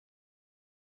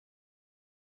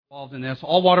involved in this,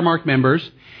 all Watermark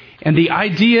members, and the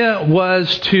idea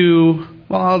was to,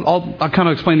 well, I'll kind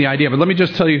of explain the idea, but let me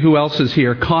just tell you who else is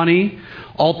here. Connie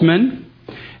Altman,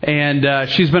 and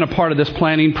she's been a part of this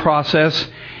planning process,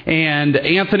 and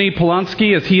Anthony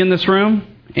Polonsky, is he in this room?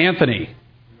 Anthony,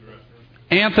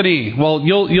 well,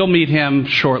 you'll meet him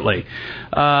shortly.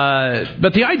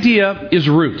 But the idea is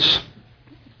roots,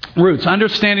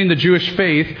 understanding the Jewish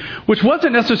faith, which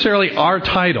wasn't necessarily our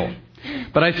title.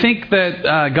 But I think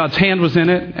that God's hand was in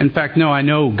it. In fact, no, I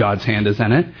know God's hand is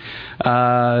in it.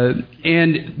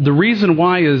 And the reason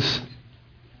why is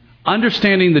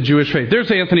understanding the Jewish faith.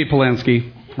 There's Anthony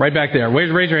Polonsky, right back there.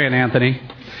 Raise your hand, Anthony.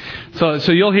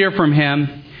 So you'll hear from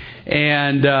him.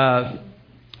 And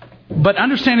but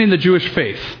understanding the Jewish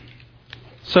faith.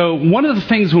 So one of the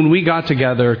things when we got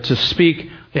together to speak,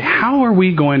 how are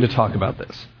we going to talk about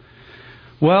this?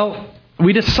 Well,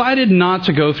 we decided not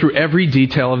to go through every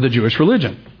detail of the Jewish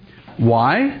religion.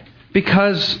 Why?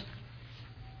 Because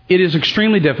it is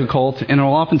extremely difficult and it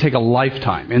will often take a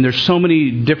lifetime. And there's so many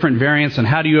different variants and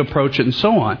how do you approach it and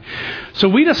so on. So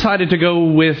we decided to go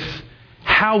with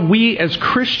how we as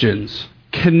Christians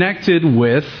connected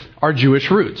with our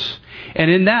Jewish roots. And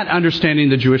in that, understanding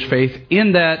the Jewish faith,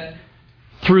 in that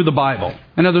through the Bible,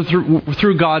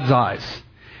 through God's eyes.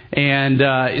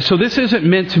 And so this isn't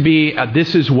meant to be,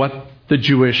 this is what the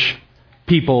Jewish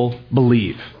people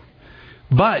believe.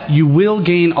 But you will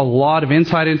gain a lot of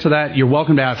insight into that. You're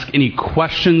welcome to ask any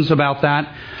questions about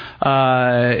that.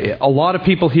 A lot of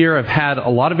people here have had a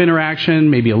lot of interaction,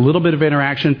 maybe a little bit of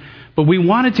interaction, but we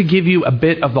wanted to give you a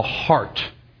bit of the heart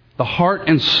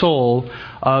and soul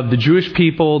of the Jewish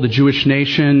people, the Jewish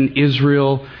nation,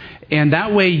 Israel, and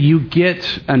that way you get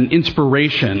an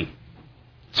inspiration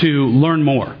to learn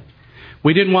more.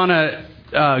 We didn't want to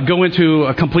go into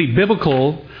a complete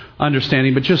biblical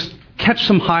understanding, but just catch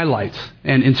some highlights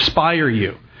and inspire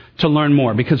you to learn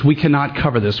more, because we cannot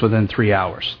cover this within 3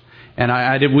 hours,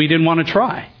 and we didn't want to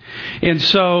try. And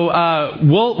so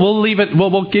we'll leave it.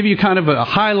 We'll give you kind of a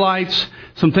highlights,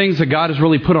 some things that God has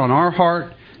really put on our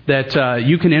heart that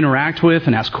you can interact with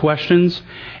and ask questions,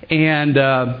 and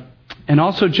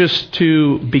also just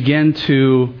to begin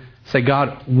to say,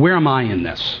 God, where am I in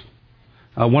this?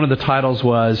 One of the titles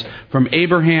was From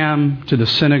Abraham to the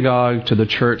Synagogue to the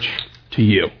Church to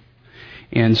You.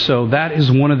 And so that is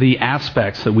one of the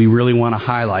aspects that we really want to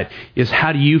highlight, is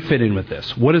how do you fit in with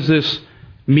this? What does this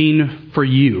mean for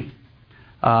you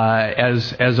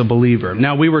as a believer?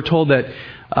 Now, we were told that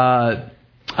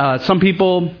some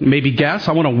people, maybe guests,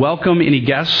 I want to welcome any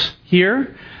guests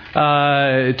here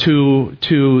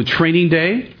to Training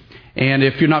Day. And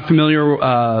if you're not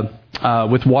familiar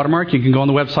with Watermark, you can go on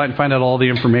the website and find out all the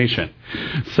information.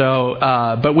 So,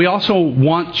 but we also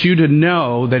want you to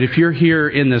know that if you're here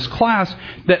in this class,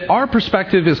 that our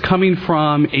perspective is coming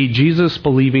from a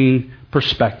Jesus-believing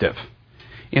perspective.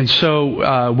 And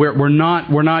so we're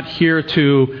not here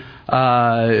to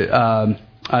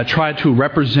try to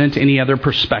represent any other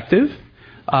perspective,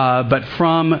 but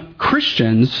from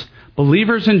Christians,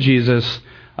 believers in Jesus,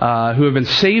 who have been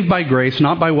saved by grace,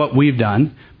 not by what we've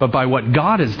done, but by what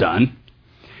God has done,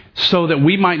 so that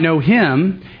we might know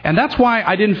Him. And that's why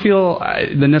I didn't feel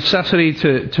the necessity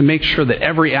to make sure that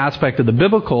every aspect of the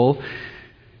biblical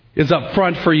is up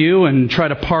front for you and try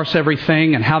to parse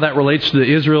everything and how that relates to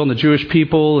Israel and the Jewish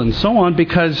people and so on,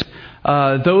 because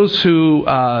those who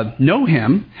know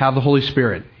Him have the Holy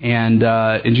Spirit.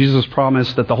 And Jesus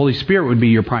promised that the Holy Spirit would be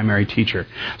your primary teacher.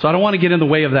 So I don't want to get in the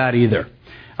way of that either.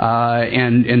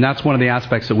 And that's one of the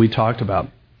aspects that we talked about.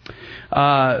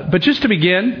 But just to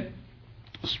begin,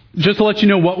 just to let you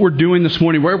know what we're doing this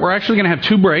morning, we're actually going to have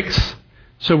 2 breaks.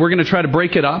 So we're going to try to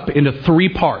break it up into 3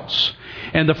 parts.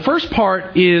 And the first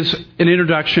part is an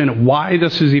introduction of why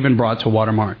this is even brought to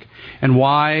Watermark. And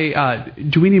why,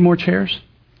 do we need more chairs?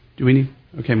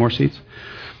 More seats?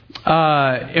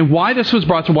 And why this was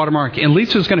brought to Watermark. And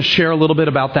Lisa's going to share a little bit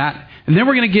about that. And then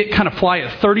we're going to fly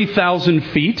at 30,000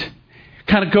 feet.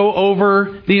 Kind of go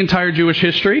over the entire Jewish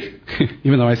history,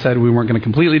 even though I said we weren't going to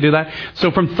completely do that.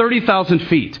 So from 30,000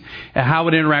 feet, and how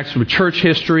it interacts with church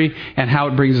history and how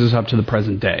it brings us up to the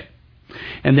present day.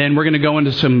 And then we're going to go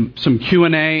into some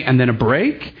Q&A and then a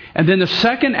break. And then the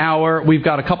second hour, we've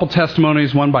got a couple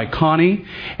testimonies, one by Connie,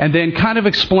 and then kind of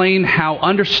explain how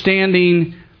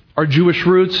understanding our Jewish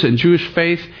roots and Jewish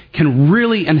faith can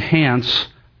really enhance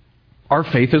our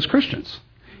faith as Christians.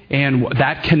 And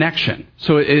that connection.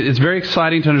 So it's very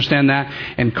exciting to understand that.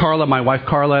 And Carla, my wife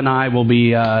Carla, and I will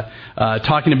be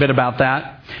talking a bit about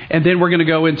that. And then we're going to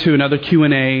go into another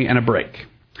Q&A and a break.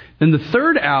 Then the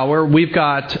third hour, we've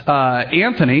got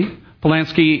Anthony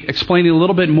Polanski explaining a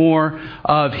little bit more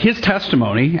of his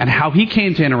testimony and how he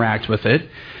came to interact with it,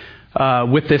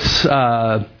 with this,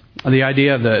 the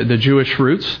idea of the Jewish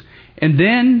roots. And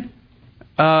then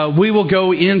we will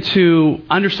go into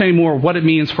understanding more what it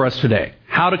means for us today.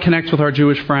 How to connect with our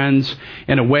Jewish friends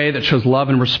in a way that shows love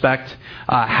and respect.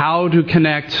 How to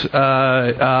connect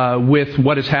with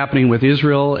what is happening with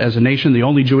Israel as a nation, the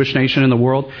only Jewish nation in the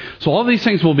world. So all these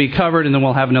things will be covered, and then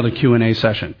we'll have another Q&A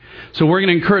session. So we're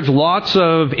going to encourage lots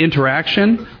of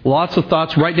interaction, lots of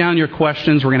thoughts. Write down your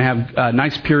questions. We're going to have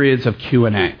nice periods of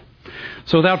Q&A.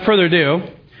 So without further ado,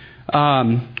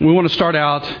 we want to start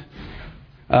out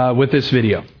with this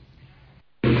video.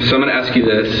 So I'm going to ask you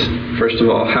this. First of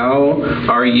all, how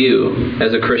are you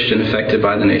as a Christian affected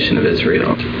by the nation of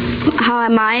Israel? How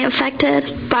am I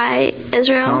affected by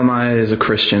Israel? How am I as a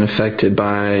Christian affected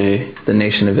by the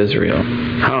nation of Israel?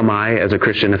 How am I as a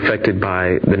Christian affected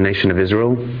by the nation of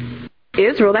Israel?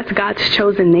 Israel, that's God's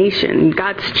chosen nation,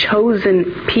 God's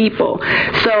chosen people.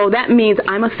 So that means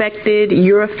I'm affected,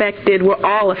 you're affected, we're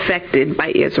all affected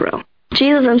by Israel.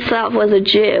 Jesus himself was a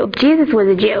Jew. Jesus was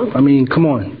a Jew. I mean, come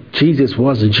on. Jesus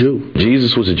was a Jew.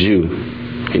 Jesus was a Jew,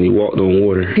 and he walked on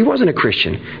water. He wasn't a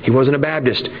Christian. He wasn't a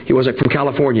Baptist. He wasn't from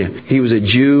California. He was a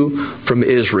Jew from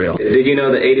Israel. Did you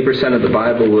know that 80% of the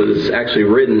Bible was actually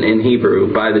written in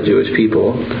Hebrew by the Jewish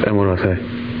people? And what do I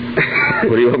say?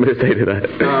 What do you want me to say to that?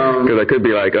 Because I could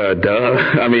be like,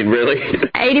 duh. I mean, really?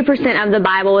 80% of the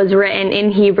Bible was written in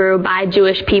Hebrew by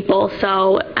Jewish people,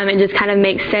 so it just kind of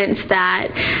makes sense that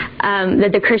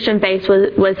that the Christian faith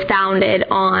was founded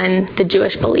on the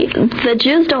Jewish belief. The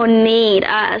Jews don't need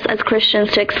us as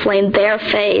Christians to explain their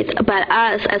faith, but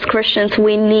us as Christians,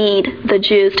 we need the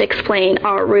Jews to explain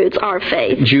our roots, our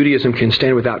faith. Judaism can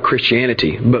stand without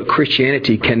Christianity, but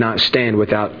Christianity cannot stand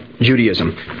without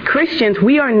Judaism. Christians,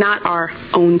 we are not our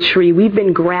own tree. We've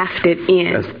been grafted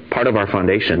in. As part of our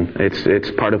foundation.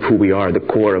 It's part of who we are, the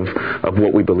core of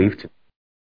what we believe to.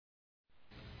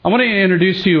 I want to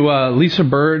introduce you Lisa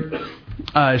Bird.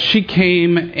 She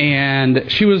came,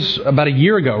 and she was about a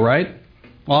year ago, right?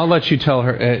 Well, I'll let you tell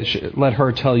her. Let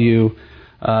her tell you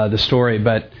the story.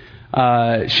 But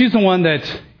she's the one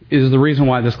that is the reason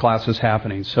why this class is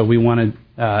happening. So we wanted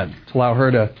to allow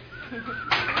her to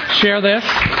share this.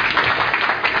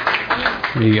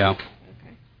 There you go.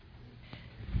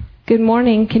 Good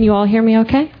morning. Can you all hear me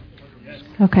okay?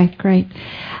 Okay, great.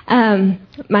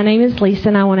 My name is Lisa,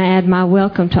 and I want to add my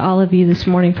welcome to all of you this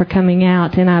morning for coming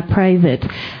out, and I pray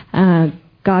that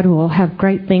God will have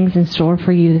great things in store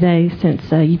for you today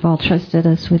since you've all trusted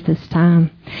us with this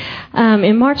time.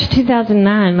 In March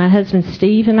 2009, my husband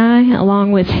Steve and I,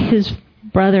 along with his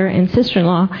brother and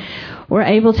sister-in-law, were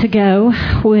able to go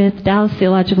with Dallas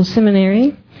Theological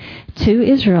Seminary to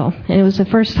Israel. And it was the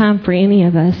first time for any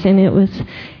of us, and it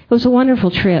was a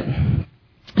wonderful trip,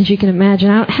 as you can imagine.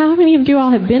 How many of you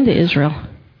all have been to Israel?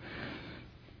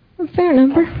 A fair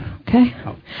number. Okay.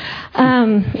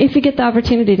 If you get the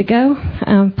opportunity to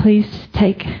go, please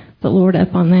take the Lord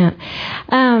up on that.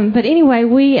 But anyway,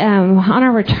 we on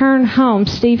our return home,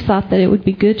 Steve thought that it would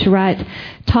be good to write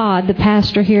Todd, the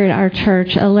pastor here at our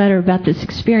church, a letter about this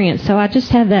experience. So I just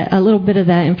have a little bit of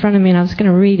that in front of me, and I was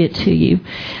going to read it to you.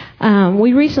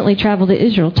 We recently traveled to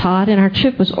Israel, Todd, and our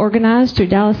trip was organized through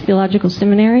Dallas Theological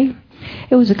Seminary.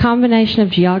 It was a combination of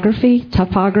geography,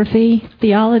 topography,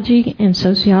 theology, and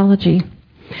sociology.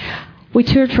 We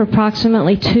toured for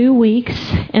approximately 2 weeks,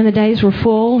 and the days were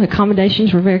full,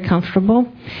 accommodations were very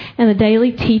comfortable, and the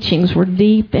daily teachings were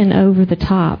deep and over the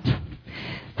top.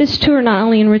 This tour not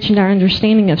only enriched our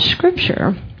understanding of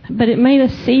Scripture, but it made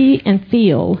us see and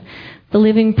feel the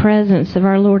living presence of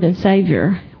our Lord and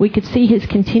Savior. We could see His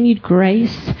continued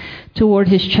grace toward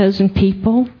His chosen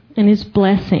people and His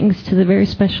blessings to the very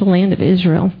special land of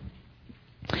Israel.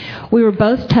 We were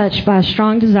both touched by a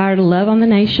strong desire to love on the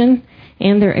nation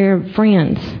and their Arab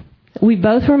friends. We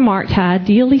both remarked how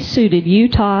ideally suited you,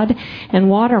 Todd, and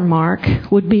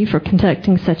Watermark would be for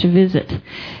conducting such a visit.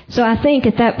 So I think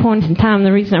at that point in time,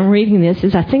 the reason I'm reading this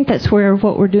is I think that's where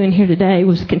what we're doing here today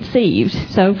was conceived.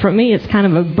 So for me, it's kind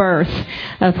of a birth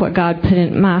of what God put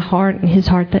in my heart and His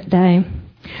heart that day.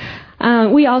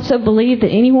 We also believe that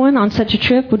anyone on such a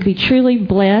trip would be truly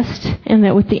blessed, and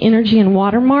that with the energy and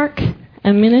Watermark,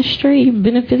 a ministry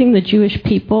benefiting the Jewish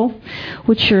people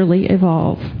would surely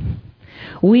evolve.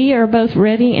 We are both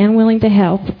ready and willing to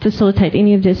help facilitate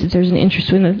any of this if there's an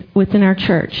interest within our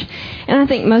church. And I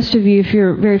think most of you, if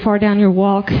you're very far down your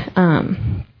walk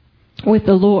with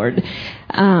the Lord,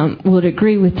 would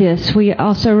agree with this. We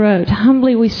also wrote,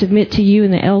 humbly we submit to you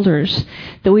and the elders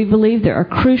that we believe there are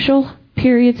crucial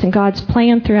periods in God's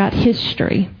plan throughout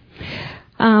history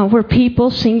where people,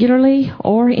 singularly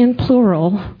or in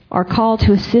plural, are called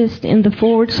to assist in the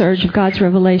forward surge of God's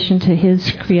revelation to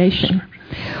His creation.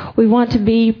 We want to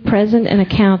be present and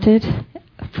accounted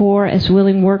for as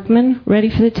willing workmen, ready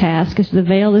for the task as the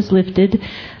veil is lifted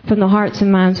from the hearts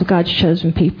and minds of God's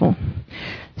chosen people.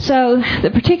 So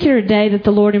the particular day that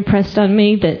the Lord impressed on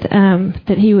me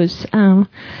that He was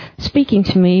speaking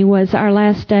to me was our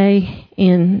last day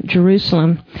in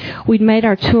Jerusalem. We'd made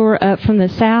our tour up from the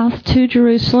south to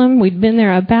Jerusalem. We'd been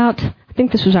there about, I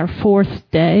think this was our 4th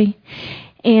day.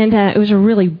 And it was a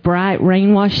really bright,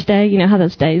 rain-washed day. You know how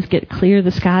those days get clear,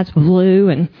 the sky's blue,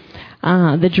 and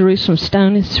the Jerusalem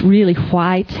stone is really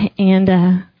white, and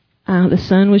the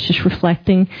sun was just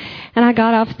reflecting. And I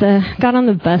got on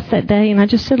the bus that day, and I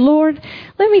just said, Lord,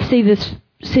 let me see this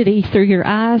city through your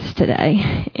eyes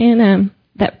today. And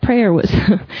that prayer was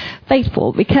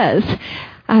faithful, because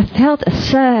I felt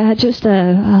just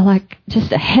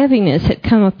a heaviness had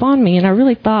come upon me, and I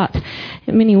really thought,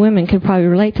 and many women could probably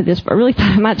relate to this, but I really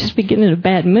thought I might just be getting in a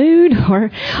bad mood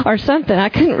or something. I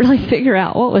couldn't really figure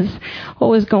out what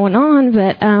was going on,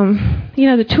 but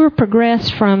the tour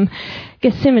progressed from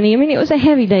Gethsemane. I mean, it was a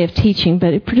heavy day of teaching,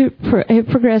 but it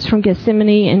progressed from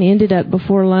Gethsemane and ended up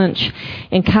before lunch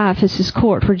in Caiaphas'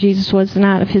 court, where Jesus was the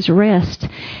night of his arrest.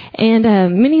 And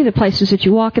many of the places that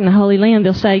you walk in the Holy Land,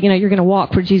 they'll say, you're going to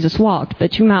walk where Jesus walked,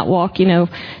 but you might walk,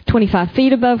 25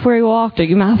 feet above where he walked, or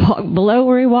you might walk below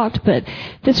where he walked. But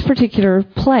this particular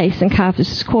place in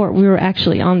Caiaphas' court, we were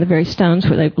actually on the very stones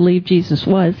where they believed Jesus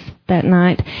was that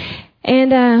night.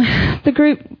 And the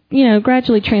group,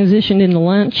 gradually transitioned into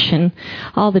lunch and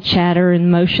all the chatter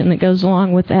and motion that goes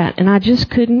along with that. And I just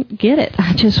couldn't get it.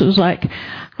 I just was like,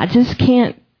 I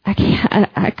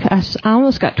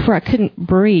almost got to where I couldn't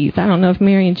breathe. I don't know if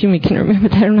Mary and Jimmy can remember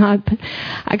that or not, but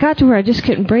I got to where I just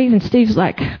couldn't breathe. And Steve's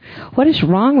like, what is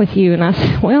wrong with you? And I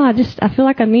said, well, I feel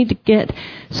like I need to get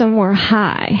somewhere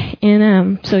high.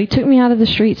 And so he took me out of the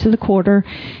streets of the quarter,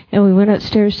 and we went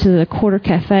upstairs to the quarter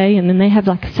cafe, and then they have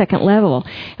like a second level.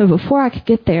 And before I could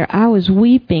get there, I was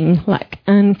weeping like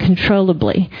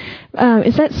uncontrollably.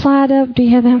 Is that slide up? Do you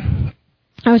have that?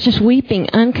 I was just weeping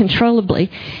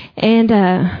uncontrollably, and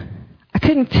I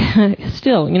couldn't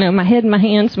still, my head and my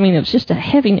hands. I mean, it was just a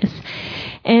heaviness.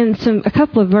 And a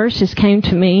couple of verses came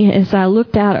to me as I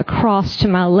looked out across to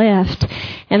my left,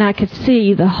 and I could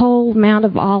see the whole Mount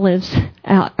of Olives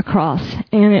out across.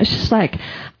 And it was just like,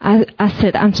 I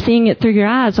said, I'm seeing it through your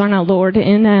eyes, aren't I, Lord?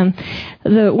 And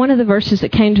one of the verses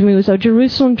that came to me was, "Oh,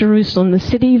 Jerusalem, Jerusalem, the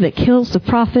city that kills the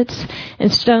prophets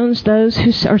and stones those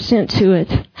who are sent to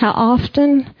it. How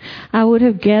often I would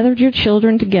have gathered your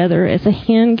children together as a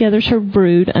hen gathers her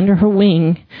brood under her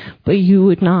wing, but you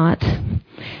would not."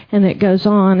 And it goes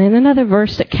on. And another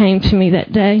verse that came to me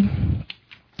that day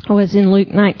was in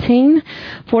Luke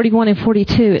 19:41 and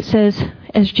 42. It says,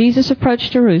 "As Jesus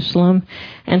approached Jerusalem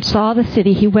and saw the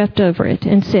city, he wept over it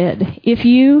and said, 'If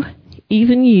you,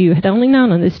 even you, had only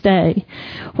known on this day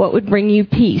what would bring you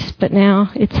peace, but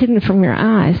now it's hidden from your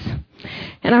eyes.'"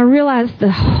 And I realized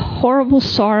the horrible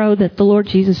sorrow that the Lord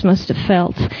Jesus must have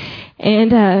felt.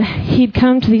 And he'd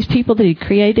come to these people that he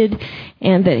created,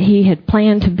 and that he had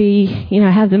planned to be,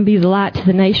 have them be the light to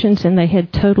the nations, and they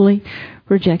had totally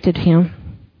rejected him.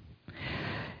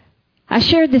 I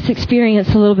shared this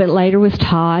experience a little bit later with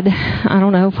Todd. I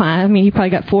don't know why. I mean, he probably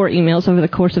got 4 emails over the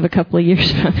course of a couple of years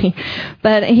from me.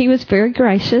 But he was very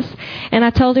gracious. And I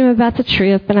told him about the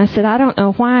trip. And I said, I don't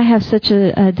know why I have such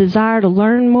a desire to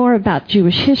learn more about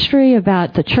Jewish history,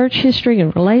 about the church history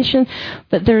and relation.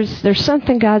 But there's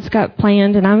something God's got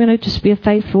planned. And I'm going to just be a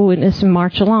faithful witness and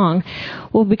march along.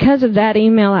 Well, because of that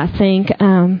email, I think,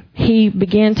 he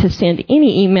began to send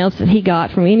any emails that he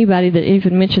got from anybody that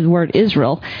even mentioned the word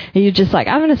Israel. And you're just like,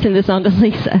 I'm going to send this on to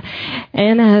Lisa.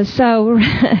 And so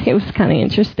it was kind of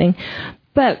interesting.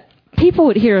 But people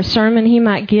would hear a sermon he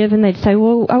might give, and they'd say,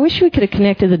 well, I wish we could have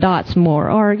connected the dots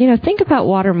more. Or, think about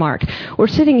Watermark. We're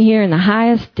sitting here in the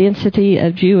highest density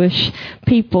of Jewish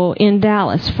people in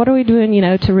Dallas. What are we doing,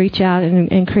 to reach out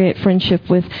and create friendship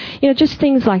with, just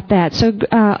things like that. So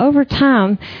over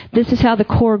time, this is how the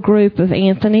core group of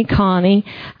Anthony, Connie,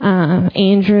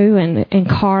 Andrew, and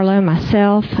Carla,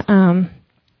 myself,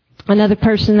 another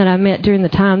person that I met during the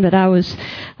time that I was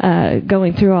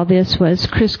going through all this was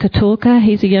Chris Katulka.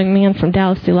 He's a young man from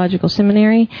Dallas Theological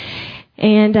Seminary.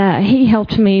 And he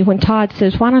helped me when Todd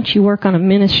says, why don't you work on a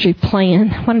ministry plan?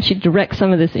 Why don't you direct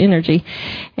some of this energy?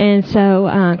 And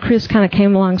so Chris kind of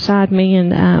came alongside me,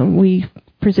 and we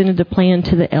presented the plan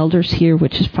to the elders here,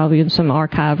 which is probably in some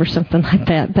archive or something like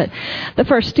that. But the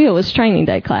first deal was training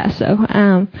day class. So,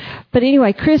 but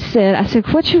anyway, Chris said, I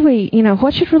said, what should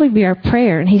really be our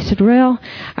prayer? And he said, well,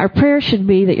 our prayer should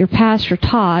be that your pastor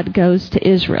Todd goes to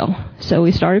Israel. So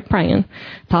we started praying,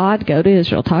 Todd, go to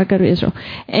Israel. Todd, go to Israel.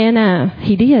 And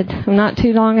he did. Not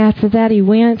too long after that, he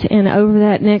went, and over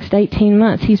that next 18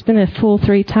 months, he's been a full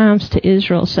 3 times to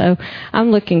Israel. So I'm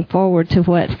looking forward to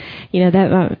what,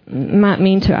 that might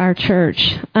mean to our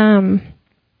church.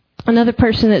 Another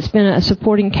person that's been a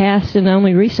supporting cast, and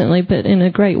only recently, but in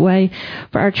a great way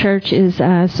for our church, is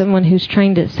someone who's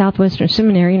trained at Southwestern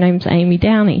Seminary, named Amy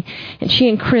Downey. And she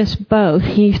and Chris both,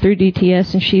 he through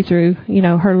DTS and she through,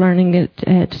 her learning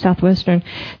at Southwestern,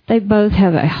 they both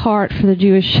have a heart for the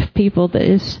Jewish people that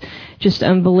is just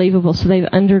unbelievable. So they've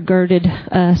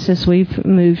undergirded us as we've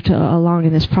moved along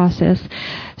in this process.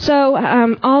 So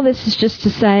all this is just to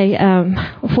say,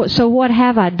 so what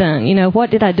have I done?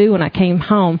 What did I do when I came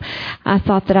home? I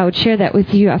thought that I would share that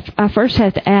with you. I first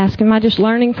had to ask, am I just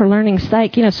learning for learning's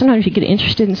sake? Sometimes you get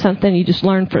interested in something, you just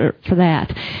learn for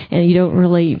that, and you don't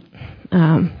really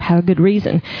have a good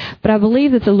reason. But I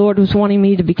believe that the Lord was wanting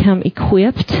me to become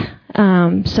equipped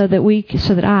so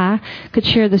that I could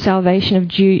share the salvation of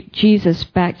Jesus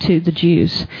back to the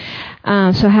Jews.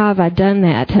 So how have I done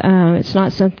that? It's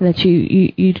not something that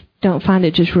you don't find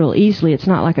it just real easily. It's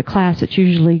not like a class that's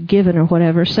usually given or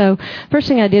whatever. So first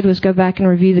thing I did was go back and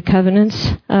review the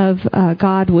covenants of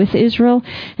God with Israel.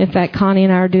 In fact, Connie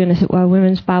and I are doing a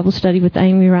women's Bible study with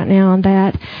Amy right now on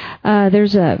that.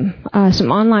 There's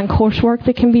some online coursework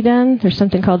that can be done. There's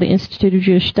something called the Institute of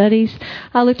Jewish Studies.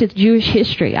 I looked at Jewish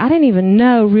history. I didn't even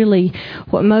know really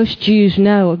what most Jews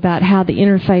know about how the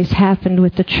interface happened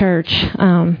with the church.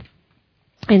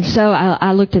 And so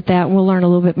I looked at that, and we'll learn a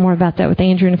little bit more about that with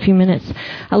Andrew in a few minutes.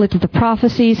 I looked at the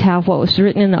prophecies, how what was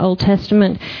written in the Old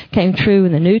Testament came true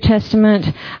in the New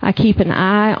Testament. I keep an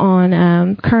eye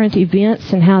on current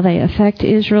events and how they affect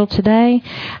Israel today.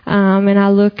 And I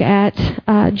look at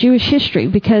Jewish history,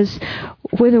 because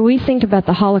whether we think about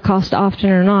the Holocaust often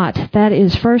or not, that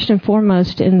is first and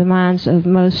foremost in the minds of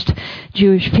most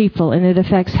Jewish people, and it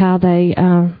affects how they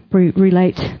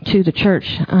relate to the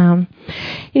church.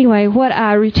 Anyway, what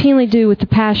I routinely do with the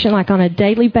Passion, like on a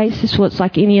daily basis, what's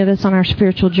like any of us on our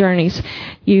spiritual journeys,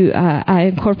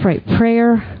 I incorporate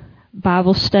prayer,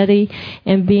 Bible study,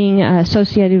 and being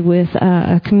associated with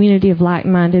a community of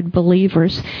like-minded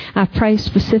believers. I pray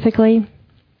specifically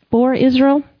for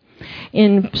Israel.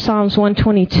 In Psalms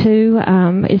 122,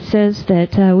 it says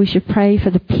that we should pray for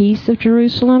the peace of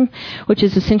Jerusalem, which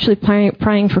is essentially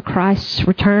praying for Christ's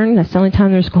return. That's the only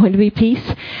time there's going to be peace.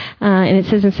 And it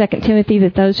says in 2 Timothy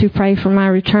that those who pray for my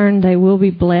return, they will be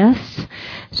blessed.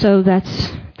 So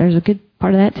there's a good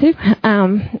part of that too.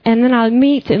 And then I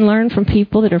meet and learn from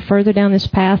people that are further down this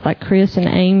path, like Chris and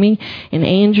Amy and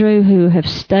Andrew, who have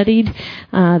studied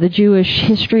the Jewish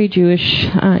history,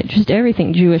 just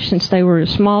everything Jewish since they were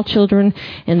small children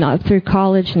and through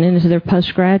college and into their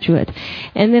postgraduate.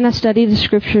 And then I study the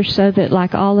Scriptures so that,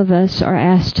 like all of us are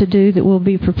asked to do, that we'll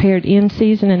be prepared in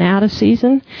season and out of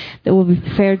season, that we'll be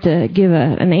prepared to give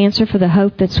an answer for the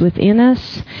hope that's within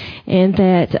us, and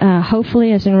that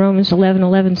hopefully, as in Romans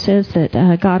 11:11 says, that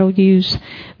God will use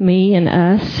me and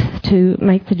us to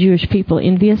make the Jewish people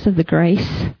envious of the grace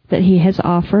that He has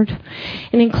offered.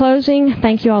 And in closing,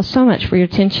 thank you all so much for your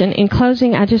attention. In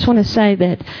closing, I just want to say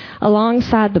that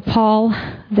alongside the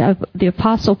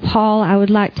Apostle Paul, I would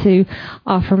like to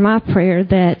offer my prayer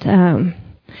that,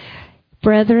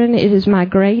 brethren, it is my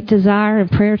great desire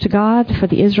and prayer to God for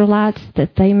the Israelites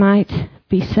that they might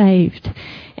be saved.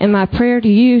 And my prayer to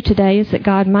you today is that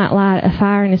God might light a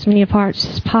fire in as many hearts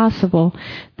as possible,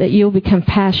 that you'll become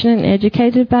passionate and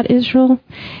educated about Israel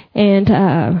and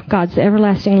God's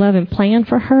everlasting love and plan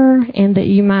for her, and that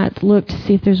you might look to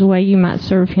see if there's a way you might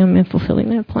serve Him in fulfilling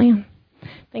that plan.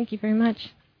 Thank you very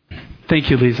much. Thank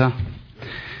you, Lisa.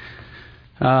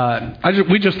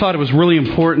 We just thought it was really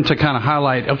important to kind of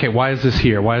highlight, okay, why is this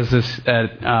here? Why is this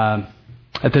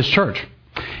at this church?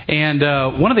 And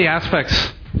one of the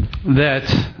aspects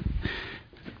that,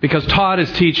 because Todd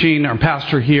is teaching, our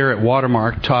pastor here at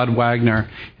Watermark, Todd Wagner,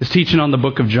 is teaching on the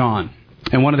book of John.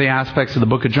 And one of the aspects of the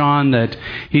book of John that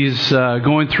he's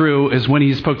going through is when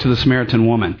he spoke to the Samaritan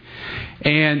woman.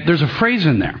 And there's a phrase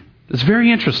in there that's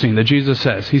very interesting that Jesus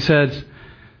says. He says,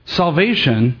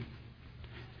 salvation,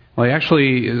 well,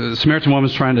 actually, the Samaritan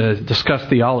woman's trying to discuss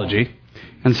theology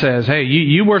and says, hey,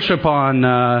 you worship on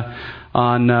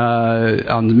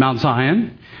Mount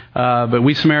Zion, but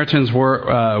we Samaritans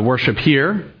worship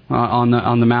here on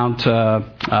the Mount.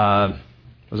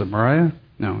 Was it Moriah?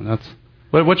 No, that's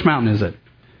which mountain is it?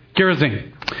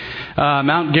 Gerizim.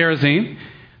 Mount Gerizim.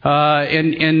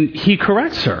 And he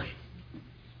corrects her.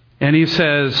 And he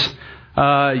says,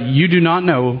 you do not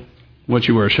know what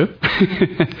you worship,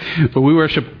 but we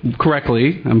worship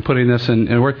correctly. I'm putting this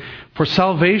in word. For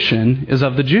salvation is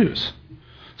of the Jews.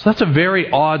 So that's a very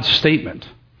odd statement.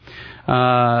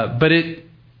 But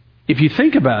if you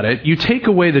think about it, you take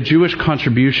away the Jewish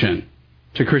contribution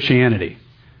to Christianity.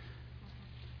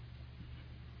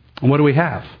 And what do we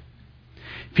have?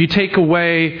 If you take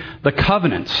away the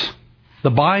covenants, the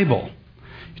Bible,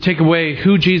 you take away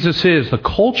who Jesus is, the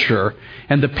culture,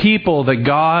 and the people that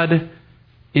God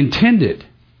intended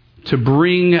to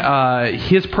bring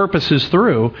His purposes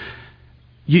through,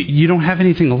 you don't have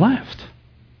anything left.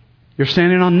 You're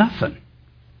standing on nothing.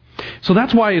 So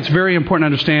that's why it's very important to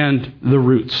understand the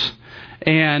roots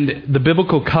and the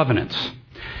biblical covenants.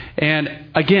 And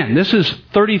again, this is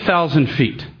 30,000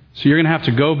 feet. So you're going to have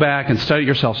to go back and study it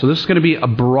yourself. So this is going to be a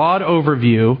broad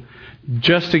overview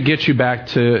just to get you back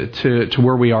to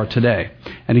where we are today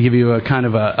and to give you a kind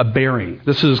of a bearing.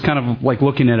 This is kind of like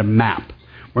looking at a map.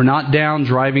 We're not down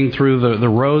driving through the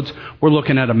roads. We're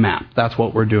looking at a map. That's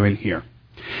what we're doing here.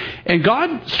 And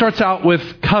God starts out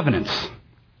with covenants.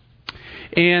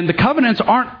 And the covenants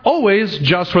aren't always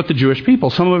just with the Jewish people.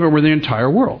 Some of it were the entire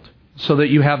world. So that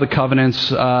you have the covenants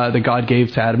that God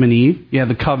gave to Adam and Eve. You have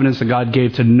the covenants that God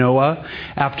gave to Noah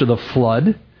after the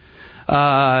flood.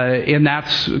 And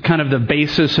that's kind of the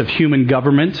basis of human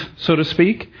government, so to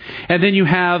speak. And then you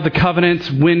have the covenants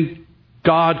when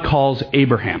God calls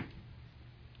Abraham.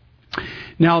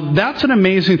 Now, that's an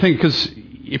amazing thing, because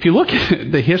if you look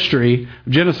at the history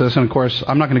of Genesis, and of course,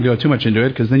 I'm not going to go too much into it,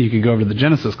 because then you could go over to the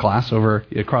Genesis class over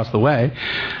across the way.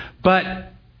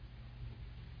 But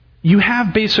you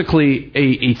have basically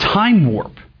a time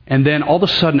warp, and then all of a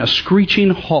sudden a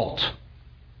screeching halt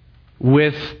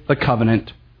with the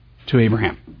covenant to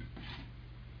Abraham.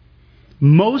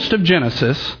 Most of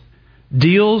Genesis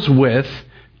deals with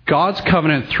God's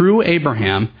covenant through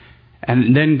Abraham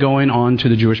and then going on to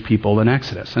the Jewish people in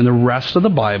Exodus. And the rest of the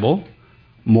Bible,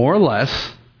 more or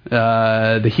less,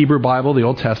 the Hebrew Bible, the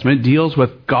Old Testament, deals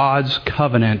with God's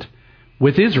covenant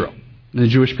with Israel and the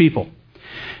Jewish people.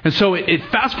 And so it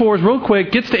fast forwards real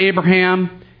quick, gets to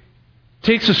Abraham,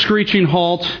 takes a screeching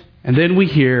halt, and then we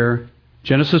hear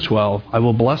Genesis 12, I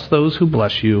will bless those who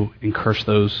bless you and curse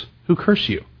those who curse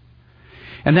you.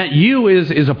 And that you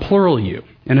is a plural you.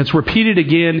 And it's repeated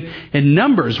again in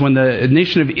Numbers when the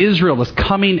nation of Israel was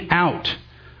coming out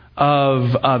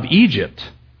of Egypt.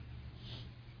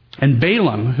 And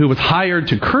Balaam, who was hired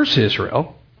to curse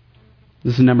Israel,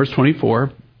 this is Numbers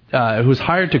 24, who was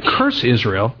hired to curse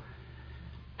Israel,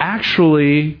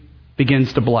 actually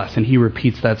begins to bless. And he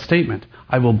repeats that statement.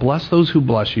 I will bless those who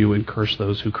bless you and curse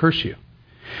those who curse you.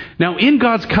 Now, in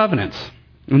God's covenants,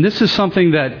 and this is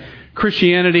something that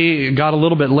Christianity got a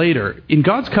little bit later, in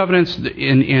God's covenants,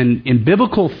 in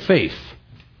biblical faith,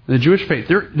 in the Jewish faith,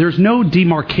 there's no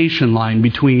demarcation line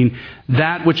between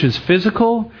that which is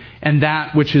physical and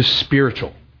that which is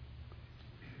spiritual.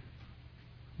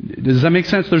 Does that make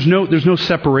sense? There's no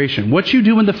separation. What you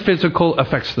do in the physical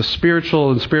affects the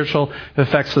spiritual, and spiritual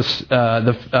affects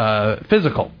the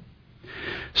physical.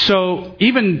 So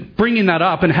even bringing that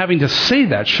up and having to say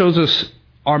that shows us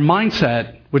our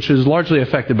mindset, which is largely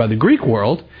affected by the Greek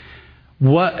world,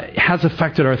 what has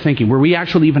affected our thinking, where we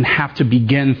actually even have to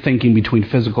begin thinking between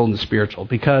physical and the spiritual.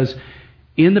 Because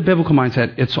in the biblical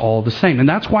mindset, it's all the same. And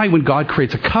that's why when God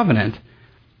creates a covenant,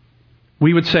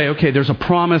 we would say, okay, there's a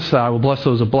promise that I will bless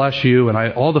those who bless you,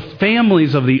 and all the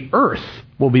families of the earth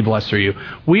will be blessed through you.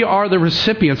 We are the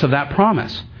recipients of that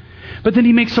promise. But then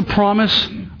he makes a promise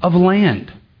of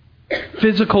land,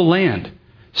 physical land,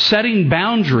 setting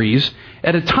boundaries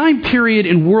at a time period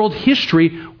in world history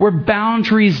where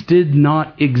boundaries did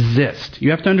not exist.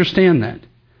 You have to understand that.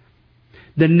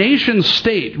 The nation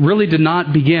state really did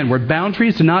not begin, where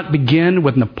boundaries did not begin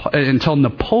until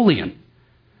Napoleon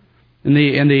in the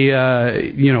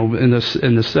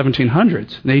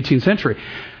 1700s, in the 18th century.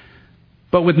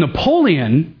 But with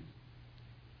Napoleon,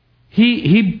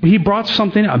 he brought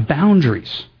something of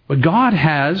boundaries. But God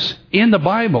has in the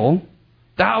Bible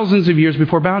thousands of years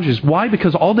before boundaries. Why?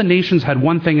 Because all the nations had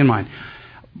one thing in mind.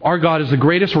 Our God is the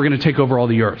greatest, we're going to take over all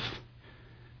the earth.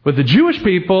 With the Jewish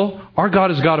people, our God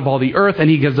is God of all the earth, and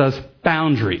He gives us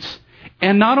boundaries.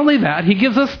 And not only that, He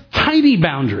gives us tiny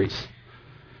boundaries.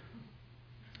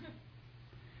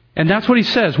 And that's what He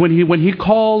says when He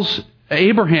calls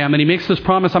Abraham and He makes this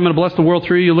promise, I'm going to bless the world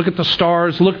through you. Look at the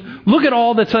stars. Look at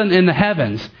all that's in the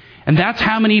heavens. And that's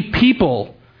how many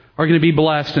people are going to be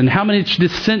blessed and how many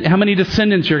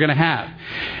descendants you're going to have.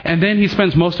 And then He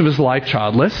spends most of His life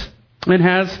childless and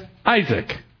has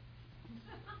Isaac.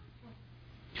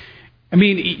 I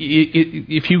mean,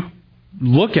 if you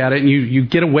look at it and you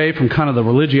get away from kind of the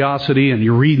religiosity and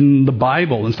you're reading the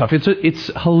Bible and stuff,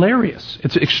 it's hilarious.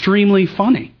 It's extremely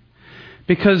funny.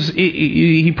 Because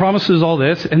he promises all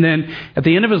this, and then at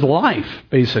the end of his life,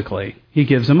 basically, he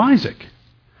gives him Isaac.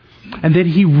 And then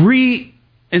he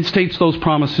reinstates those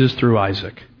promises through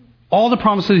Isaac. All the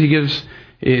promises he gives,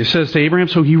 it says to Abraham,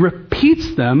 so he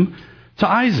repeats them to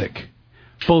Isaac.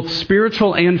 Both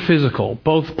spiritual and physical.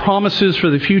 Both promises for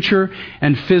the future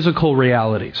and physical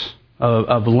realities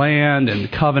of land and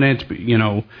covenant,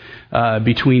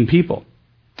 between people.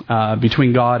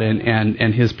 Between God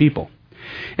and his people.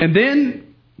 And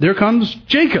then there comes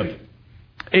Jacob.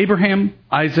 Abraham,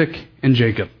 Isaac, and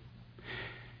Jacob.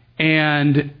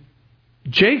 And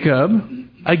Jacob,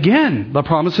 again, the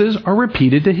promises are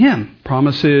repeated to him.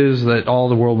 Promises that all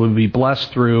the world would be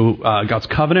blessed through God's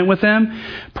covenant with them.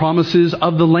 Promises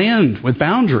of the land with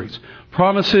boundaries.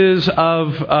 Promises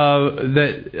of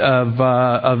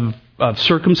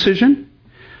circumcision.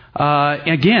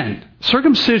 Again,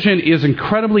 circumcision is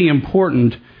incredibly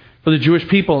important for the Jewish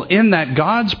people in that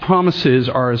God's promises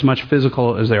are as much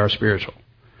physical as they are spiritual.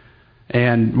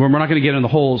 And we're not going to get into the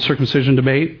whole circumcision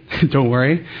debate. Don't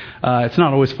worry. It's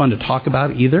not always fun to talk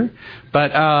about either.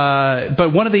 But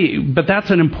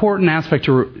that's an important aspect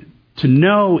to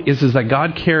know is that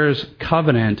God cares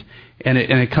covenant and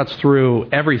it cuts through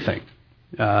everything.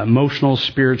 Emotional,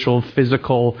 spiritual,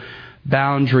 physical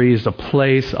boundaries, a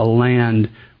place, a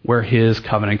land where his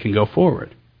covenant can go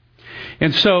forward.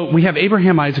 And so we have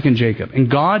Abraham, Isaac, and Jacob. And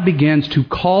God begins to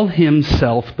call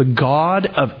himself the God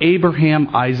of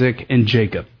Abraham, Isaac, and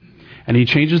Jacob. And he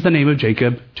changes the name of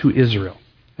Jacob to Israel.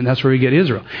 And that's where we get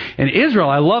Israel. And Israel,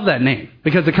 I love that name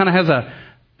because it kind of has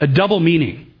a double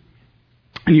meaning.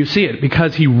 And you see it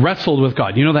because he wrestled with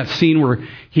God. You know that scene where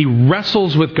he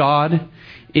wrestles with God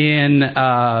in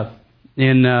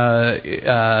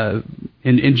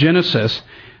Genesis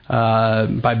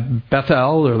by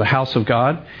Bethel, or the house of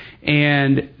God.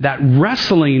 And that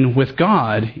wrestling with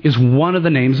God is one of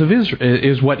the names of Israel,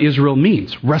 is what Israel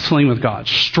means. Wrestling with God,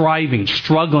 striving,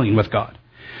 struggling with God.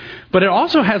 But it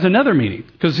also has another meaning,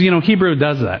 because, Hebrew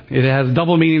does that. It has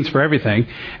double meanings for everything.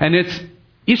 And it's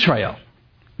Israel,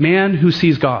 man who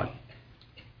sees God.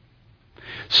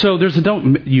 So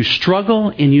you struggle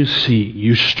and you see.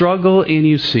 You struggle and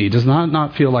you see. Does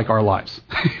not feel like our lives.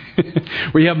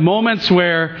 Where you have moments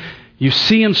where you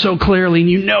see him so clearly and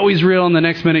you know he's real, and the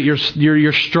next minute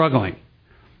you're struggling.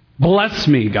 Bless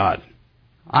me, God.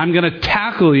 I'm going to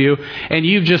tackle you and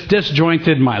you've just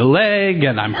disjointed my leg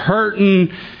and I'm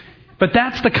hurting. But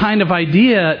that's the kind of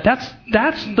idea,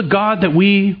 that's the God that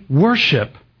we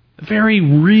worship. Very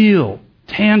real,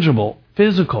 tangible,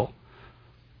 physical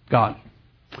God.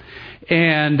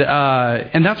 And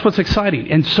that's what's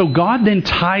exciting. And so God then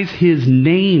ties his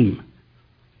name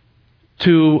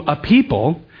to a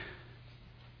people,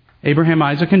 Abraham,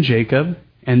 Isaac, and Jacob,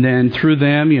 and then through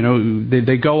them,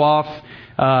 they go off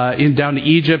down to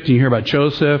Egypt, and you hear about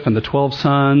Joseph and the 12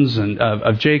 sons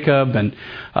of Jacob, and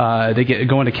they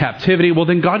go into captivity. Well,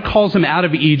 then God calls them out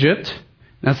of Egypt.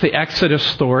 That's the Exodus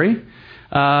story,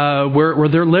 where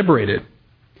they're liberated.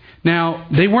 Now,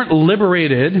 they weren't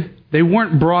liberated, they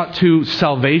weren't brought to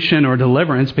salvation or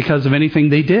deliverance because of anything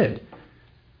they did.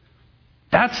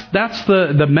 That's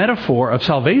the metaphor of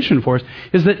salvation for us,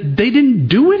 is that they didn't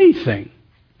do anything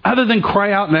other than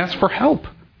cry out and ask for help.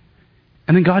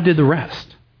 And then God did the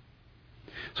rest.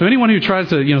 So anyone who tries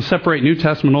to separate New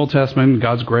Testament, Old Testament,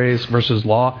 God's grace versus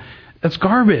law, that's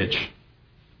garbage.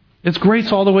 It's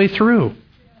grace all the way through.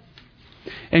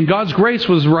 And God's grace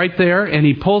was right there, and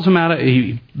he pulls them out.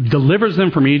 He delivers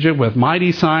them from Egypt with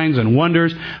mighty signs and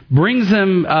wonders, brings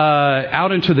them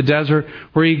out into the desert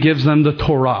where he gives them the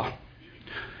Torah,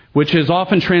 which is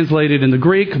often translated in the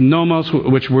Greek, nomos,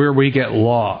 where we get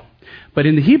law. But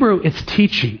in the Hebrew, it's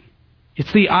teaching.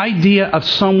 It's the idea of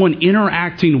someone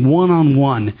interacting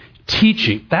one-on-one,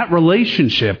 teaching. That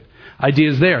relationship idea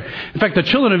is there. In fact, the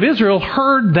children of Israel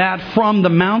heard that from the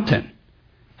mountain.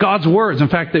 God's words. In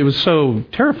fact, it was so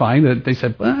terrifying that they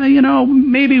said, well,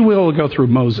 maybe we'll go through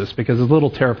Moses, because it's a little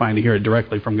terrifying to hear it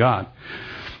directly from God.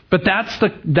 But that's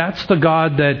the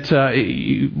God that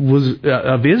was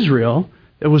of Israel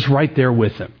that was right there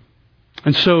with him.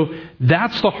 And so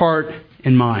that's the heart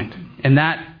and mind, and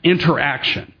that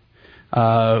interaction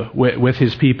with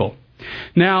his people.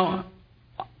 Now,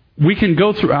 we can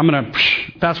go through, I'm going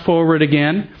to fast forward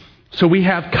again. So we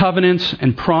have covenants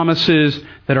and promises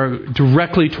that are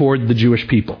directly toward the Jewish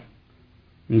people.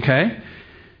 Okay?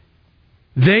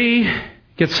 They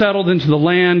get settled into the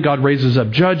land. God raises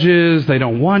up judges. They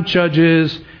don't want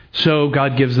judges. So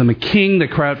God gives them a king. They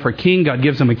cry out for a king. God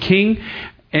gives them a king.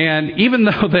 And even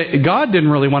though God didn't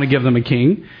really want to give them a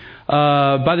king,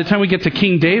 by the time we get to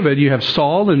King David, you have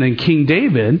Saul and then King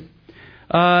David.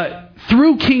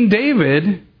 Through King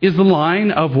David is the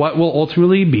line of what will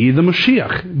ultimately be the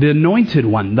Mashiach, the anointed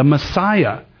one, the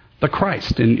Messiah, the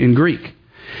Christ in Greek.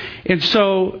 And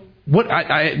so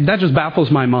that just baffles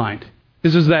my mind,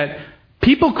 is that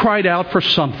people cried out for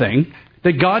something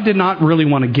that God did not really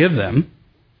want to give them.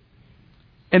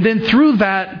 And then through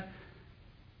that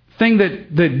thing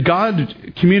that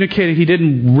God communicated He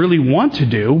didn't really want to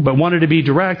do, but wanted to be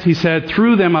direct, He said,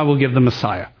 through them I will give the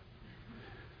Messiah.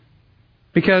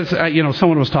 Because,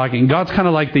 someone was talking, God's kind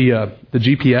of like the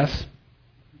GPS.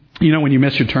 When you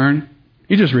miss your turn,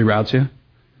 He just reroutes you.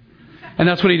 And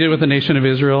that's what He did with the nation of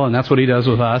Israel, and that's what He does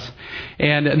with us.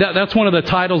 And that's one of the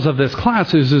titles of this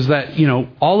class is that,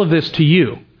 all of this to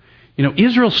you.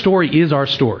 Israel's story is our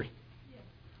story.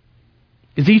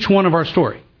 It's each one of our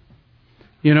story.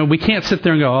 We can't sit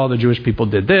there and go, oh, the Jewish people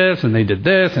did this, and they did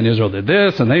this, and Israel did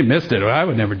this, and they missed it. Well, I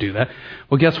would never do that.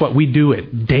 Well, guess what? We do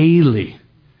it daily.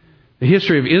 The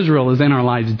history of Israel is in our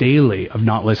lives daily, of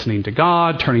not listening to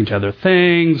God, turning to other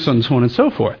things, and so on and so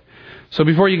forth. So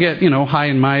before you get, high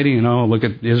and mighty, look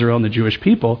at Israel and the Jewish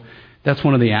people, that's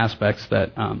one of the aspects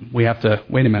that we have to,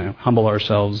 wait a minute, humble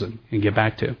ourselves and get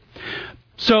back to.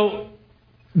 So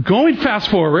going fast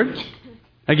forward,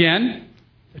 again,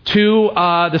 to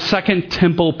the Second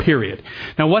Temple period.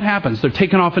 Now what happens? They're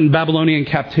taken off in Babylonian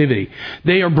captivity.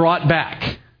 They are brought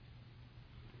back.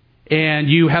 And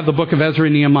you have the book of Ezra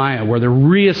and Nehemiah, where they're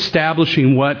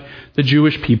reestablishing what the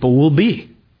Jewish people will be.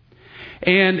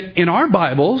 And in our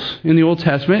Bibles, in the Old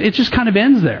Testament, it just kind of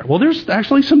ends there. Well, there's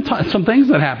actually some things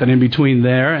that happen in between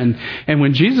there and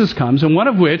when Jesus comes, and one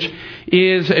of which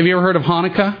is, have you ever heard of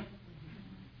Hanukkah?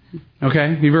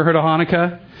 Okay, have you ever heard of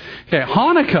Hanukkah? Okay,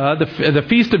 Hanukkah, the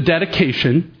Feast of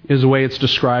Dedication, is the way it's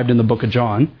described in the book of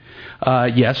John.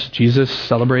 Yes, Jesus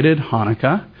celebrated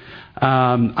Hanukkah.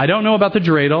 I don't know about the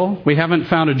dreidel. We haven't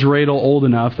found a dreidel old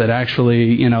enough that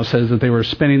actually, says that they were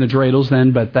spinning the dreidels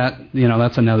then, but that,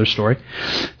 that's another story.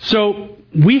 So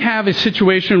we have a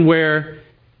situation where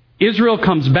Israel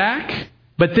comes back,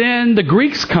 but then the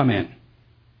Greeks come in.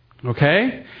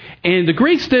 Okay? And the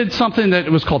Greeks did something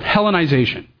that was called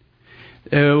Hellenization.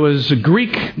 It was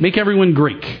Greek, make everyone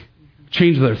Greek.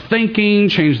 Change their thinking,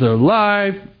 change their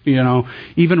life,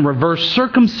 even reverse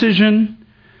circumcision.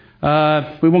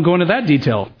 We won't go into that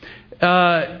detail.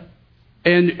 And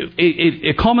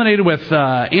it culminated with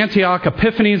Antioch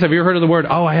Epiphanes. Have you ever heard of the word,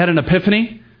 I had an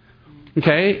epiphany?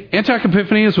 Okay. Antioch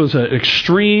Epiphanes was an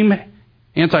extreme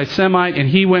anti-Semite, and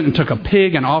he went and took a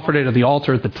pig and offered it at the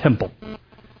altar at the temple.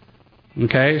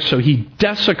 Okay. So he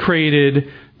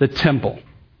desecrated the temple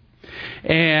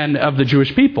and of the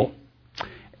Jewish people.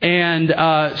 And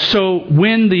so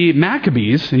when the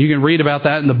Maccabees, and you can read about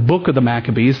that in the book of the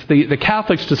Maccabees, the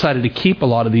Catholics decided to keep a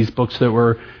lot of these books that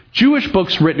were Jewish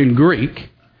books written in Greek.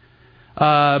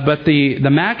 But the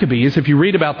Maccabees, if you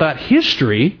read about that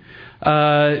history,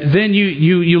 then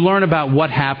you learn about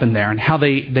what happened there and how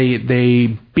they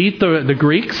beat the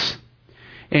Greeks,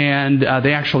 and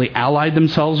they actually allied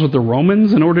themselves with the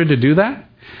Romans in order to do that.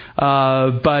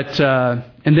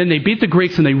 And then they beat the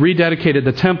Greeks and they rededicated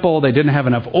the temple. They didn't have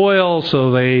enough oil,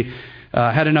 so they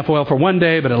had enough oil for one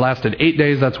day, but it lasted 8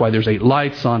 days. That's why there's 8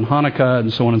 lights on Hanukkah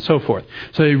and so on and so forth.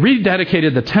 So they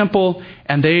rededicated the temple,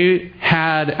 and they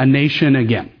had a nation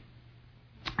again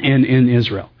in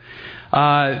Israel.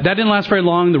 That didn't last very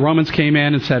long. The Romans came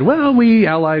in and said, well, we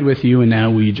allied with you, and now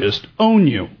we just own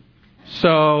you.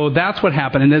 So that's what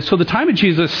happened. And then, so the time of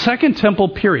Jesus, Second Temple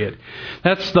period.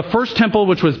 That's the first temple,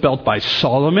 which was built by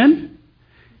Solomon,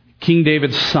 King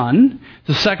David's son.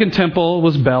 The Second Temple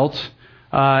was built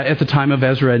at the time of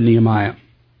Ezra and Nehemiah.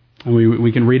 And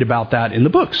we can read about that in the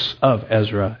books of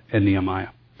Ezra and Nehemiah.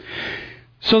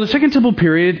 So the Second Temple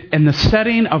period and the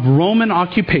setting of Roman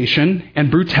occupation and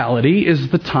brutality is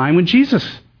the time when Jesus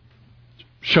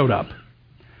showed up.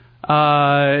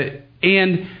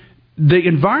 And the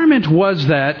environment was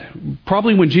that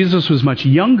probably when Jesus was much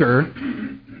younger,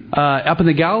 up in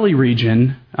the Galilee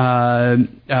region,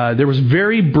 there was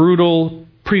very brutal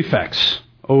prefects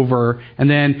over, and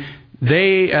then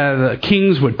the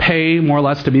kings would pay more or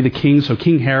less to be the king. So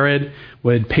King Herod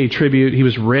would pay tribute. He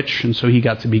was rich, and so he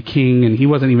got to be king, and he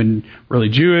wasn't even really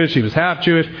Jewish. He was half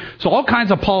Jewish. So all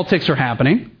kinds of politics are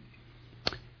happening.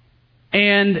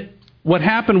 And what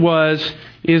happened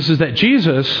is that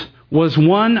Jesus was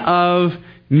one of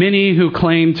many who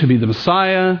claimed to be the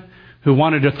Messiah, who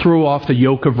wanted to throw off the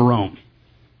yoke of Rome.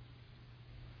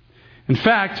 In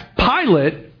fact,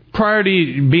 Pilate, prior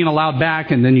to being allowed back,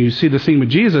 and then you see the scene with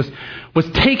Jesus, was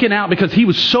taken out because he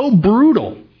was so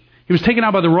brutal. He was taken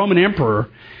out by the Roman emperor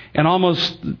and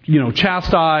almost,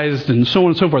 chastised and so on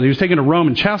and so forth. He was taken to Rome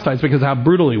and chastised because of how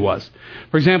brutal he was.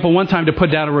 For example, one time to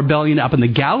put down a rebellion up in the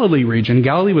Galilee region,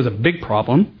 Galilee was a big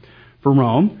problem for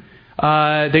Rome,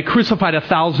 they crucified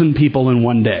 1,000 people in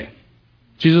one day.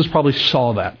 Jesus probably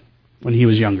saw that when he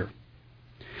was younger.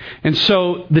 And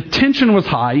so the tension was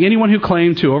high. Anyone who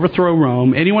claimed to overthrow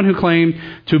Rome, anyone who claimed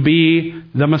to be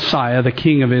the Messiah, the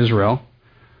King of Israel,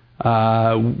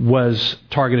 was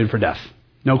targeted for death.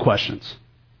 No questions.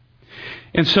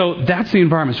 And so that's the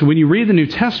environment. So when you read the New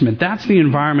Testament, that's the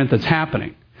environment that's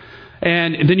happening.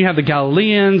 And then you have the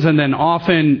Galileans, and then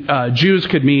often Jews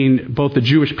could mean both the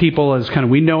Jewish people as kind of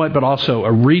we know it, but also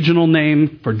a regional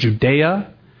name for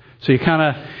Judea. So you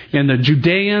and the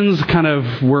Judeans kind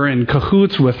of were in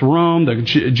cahoots with Rome, the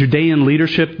Judean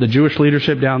leadership, the Jewish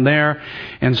leadership down there,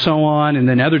 and so on. And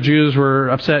then other Jews were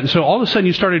upset. And so all of a sudden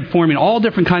you started forming all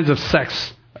different kinds of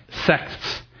sects,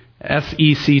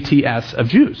 S-E-C-T-S, of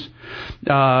Jews.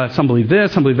 Some believe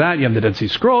this, some believe that. You have the Dead Sea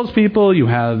Scrolls people, you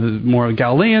have more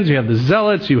Galileans, you have the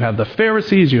Zealots, you have the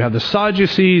Pharisees, you have the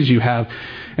Sadducees,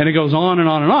 and it goes on and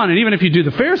on and on. And even if you do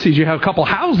the Pharisees, you have a couple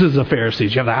houses of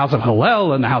Pharisees. You have the house of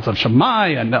Hillel and the house of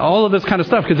Shammai and all of this kind of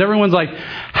stuff. Because everyone's like,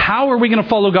 how are we going to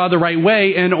follow God the right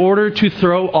way in order to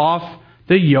throw off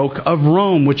the yoke of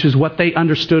Rome, which is what they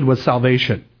understood was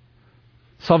salvation.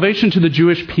 Salvation to the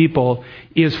Jewish people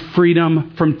is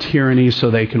freedom from tyranny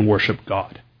so they can worship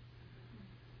God.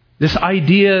 This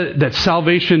idea that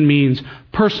salvation means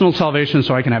personal salvation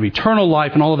so I can have eternal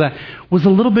life and all of that was a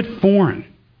little bit foreign.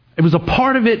 It was a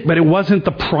part of it, but it wasn't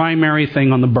the primary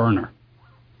thing on the burner.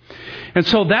 And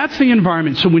so that's the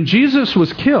environment. So when Jesus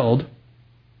was killed,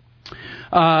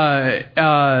 in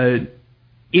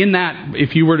that,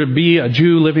 if you were to be a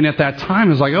Jew living at that time,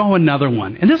 it was like, oh, another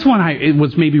one. And this one, it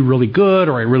was maybe really good,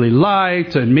 or I really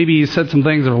liked, and maybe he said some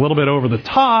things that are a little bit over the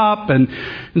top, and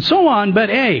so on. But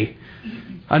hey,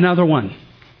 another one.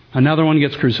 Another one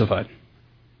gets crucified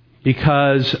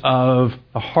because of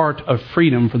the heart of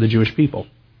freedom for the Jewish people.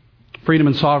 Freedom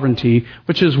and sovereignty,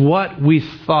 which is what we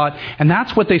thought, and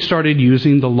that's what they started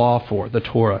using the law for, the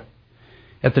Torah,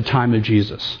 at the time of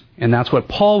Jesus. And that's what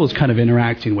Paul was kind of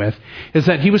interacting with, is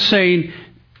that he was saying,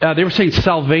 they were saying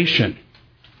salvation.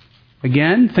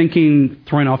 Again,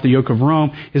 throwing off the yoke of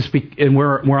Rome, and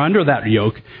we're under that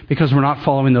yoke because we're not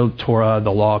following the Torah,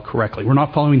 the law, correctly. We're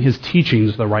not following his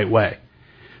teachings the right way.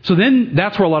 So then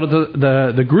that's where a lot of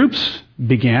the groups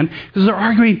began, because they're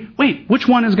arguing, wait, which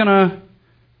one is going to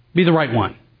be the right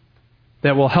one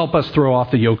that will help us throw off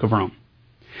the yoke of Rome?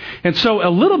 And so a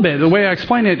little bit, the way I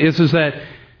explain it is that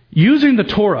using the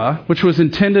Torah, which was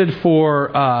intended for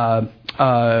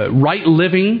right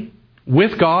living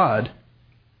with God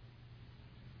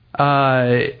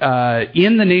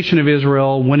in the nation of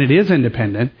Israel when it is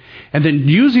independent, and then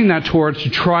using that Torah to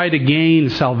try to gain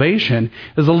salvation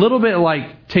is a little bit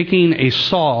like taking a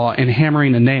saw and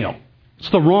hammering a nail. It's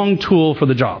the wrong tool for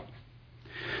the job.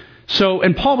 So,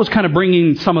 and Paul was kind of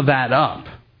bringing some of that up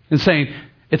and saying,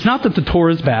 it's not that the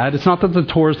Torah is bad. It's not that the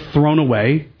Torah is thrown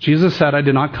away. Jesus said, I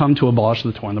did not come to abolish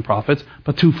the Torah and the prophets,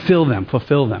 but to fulfill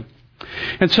them.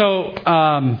 And so,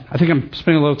 I think I'm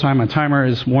spending a little time. My timer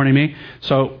is warning me.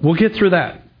 So we'll get through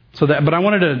that. But I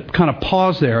wanted to kind of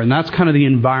pause there, and that's kind of the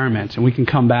environment, and we can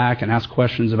come back and ask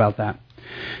questions about that.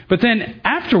 But then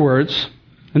afterwards,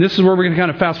 and this is where we're going to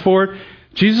kind of fast forward,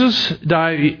 Jesus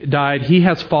died. He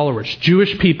has followers,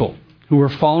 Jewish people, who were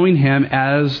following him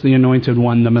as the anointed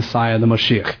one, the Messiah, the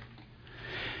Moshiach.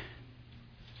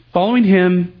 Following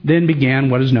him then began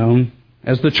what is known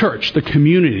as the church, the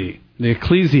community, the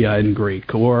ecclesia in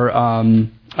Greek, or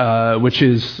which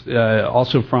is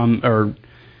also from, or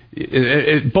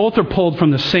both are pulled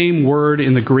from the same word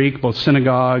in the Greek, both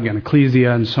synagogue and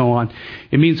ecclesia and so on.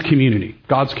 It means community,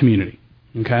 God's community.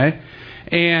 Okay?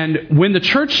 And when the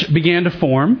church began to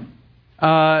form,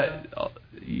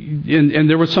 and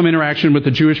there was some interaction with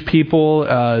the Jewish people.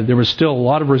 There was still a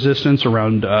lot of resistance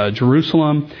around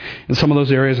Jerusalem in some of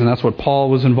those areas, and that's what Paul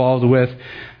was involved with.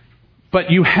 But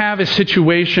you have a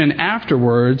situation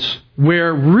afterwards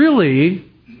where really,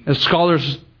 as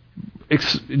scholars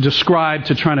describe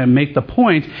to try to make the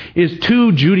point, is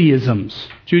two Judaisms.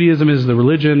 Judaism is the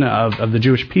religion of the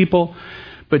Jewish people,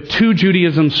 but two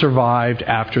Judaisms survived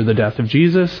after the death of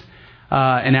Jesus.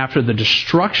 And after the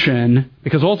destruction,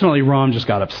 because ultimately Rome just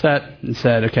got upset and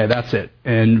said, okay, that's it.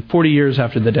 And 40 years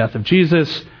after the death of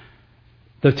Jesus,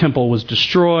 the temple was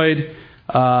destroyed.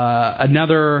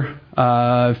 Another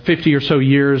 50 or so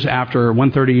years after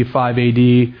 135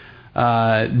 AD,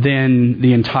 then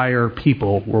the entire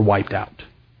people were wiped out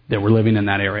that were living in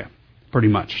that area, pretty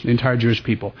much, the entire Jewish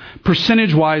people.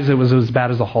 Percentage-wise, it was as bad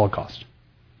as the Holocaust.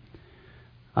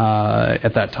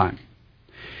 at that time.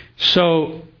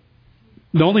 So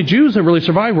the only Jews that really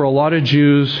survived were a lot of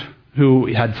Jews who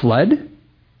had fled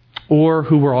or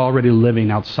who were already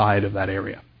living outside of that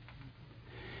area.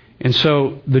 And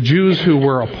so the Jews who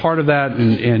were a part of that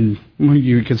and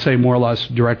you could say more or less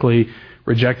directly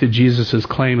rejected Jesus'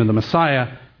 claim of the Messiah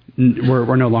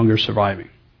were no longer surviving.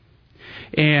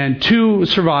 And two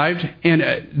survived,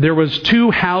 and there was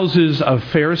two houses of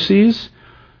Pharisees,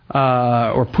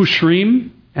 or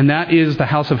Pushrim, and that is the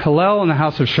house of Hillel and the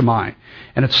house of Shammai.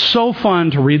 And it's so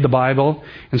fun to read the Bible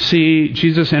and see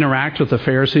Jesus interact with the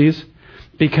Pharisees,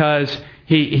 because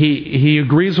he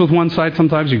agrees with one side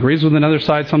sometimes, he agrees with another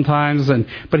side sometimes,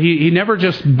 but he never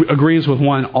just agrees with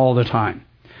one all the time.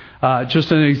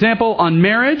 Just an example, on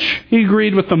marriage, he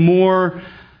agreed with the more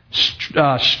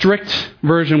strict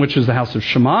version, which is the house of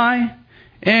Shammai,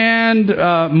 and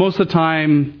most of the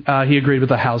time he agreed with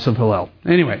the house of Hillel.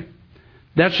 Anyway,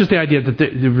 that's just the idea that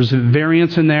there was a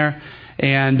variance in there,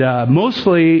 and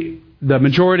mostly the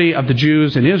majority of the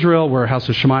Jews in Israel were house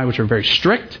of Shammai, which are very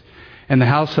strict, and the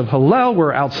house of Hillel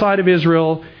were outside of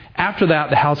Israel. After that,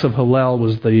 the house of Hillel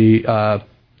was the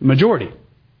majority.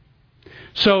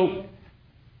 So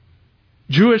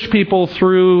Jewish people,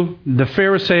 through the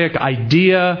Pharisaic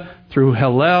idea, through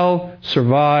Hillel,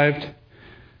 survived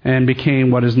and became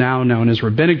what is now known as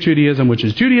Rabbinic Judaism, which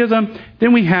is Judaism.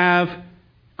 Then we have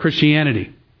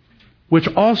Christianity, which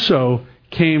also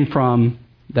came from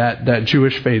that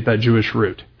Jewish faith, that Jewish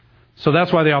root. So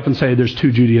that's why they often say there's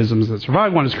two Judaisms that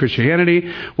survive. One is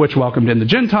Christianity, which welcomed in the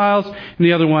Gentiles, and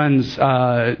the other ones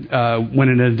went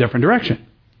in a different direction.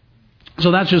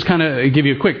 So that's just kind of give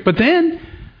you a quick. But then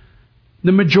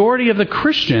the majority of the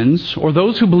Christians, or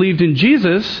those who believed in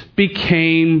Jesus,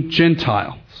 became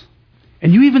Gentiles.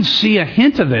 And you even see a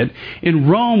hint of it in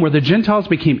Rome, where the Gentiles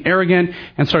became arrogant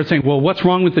and started saying, well, what's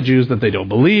wrong with the Jews that they don't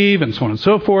believe, and so on and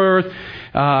so forth.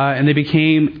 And they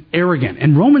became arrogant.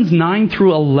 And Romans 9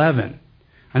 through 11,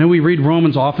 I know we read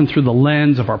Romans often through the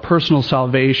lens of our personal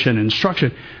salvation and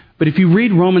instruction, but if you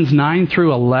read Romans 9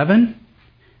 through 11,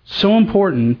 so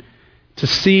important to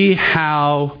see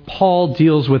how Paul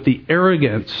deals with the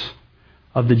arrogance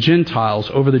of the Gentiles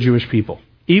over the Jewish people,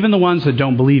 even the ones that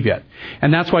don't believe yet.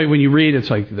 And that's why when you read, it's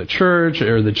like the church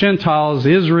or the Gentiles,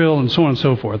 Israel, and so on and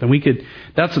so forth. And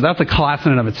that's a class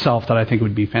in and of itself that I think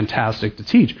would be fantastic to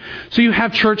teach. So you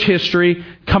have church history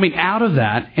coming out of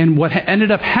that, and what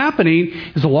ended up happening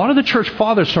is a lot of the church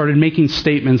fathers started making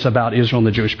statements about Israel and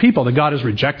the Jewish people, that God has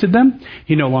rejected them,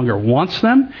 He no longer wants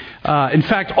them. In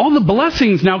fact, all the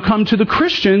blessings now come to the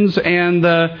Christians and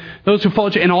those who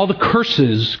follow, and all the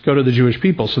curses go to the Jewish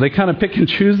people. So they kind of pick and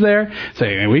choose there,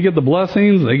 say, we get the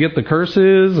blessings, they get the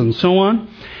curses, and so on.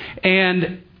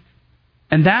 And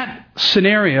that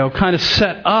scenario kind of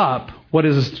set up what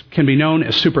can be known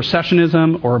as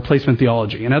supersessionism or replacement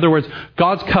theology. In other words,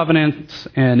 God's covenants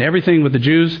and everything with the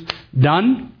Jews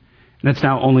done, and it's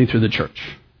now only through the church.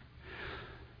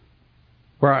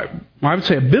 Where I would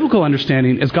say a biblical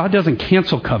understanding is God doesn't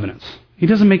cancel covenants. He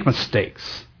doesn't make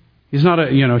mistakes. He's not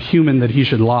a human that He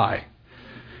should lie.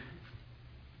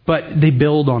 But they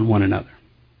build on one another.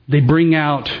 They bring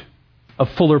out a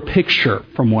fuller picture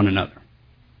from one another.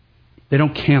 They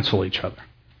don't cancel each other.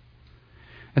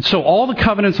 And so all the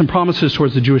covenants and promises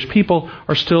towards the Jewish people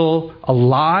are still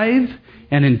alive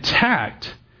and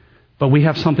intact, but we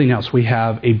have something else. We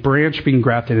have a branch being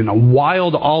grafted in, a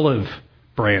wild olive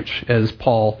branch, as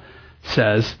Paul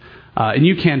says. And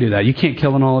you can do that. You can't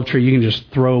kill an olive tree. You can just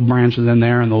throw branches in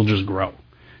there and they'll just grow.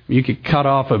 You could cut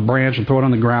off a branch and throw it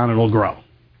on the ground and it'll grow.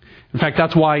 In fact,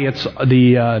 that's why it's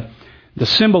the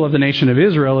symbol of the nation of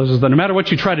Israel is that no matter what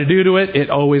you try to do to it, it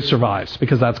always survives,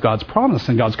 because that's God's promise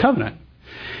and God's covenant.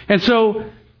 And so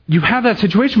you have that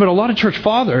situation, but a lot of church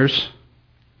fathers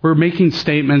were making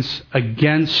statements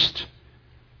against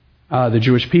the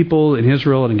Jewish people in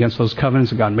Israel and against those covenants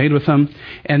that God made with them.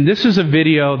 And this is a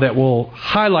video that will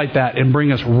highlight that and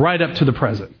bring us right up to the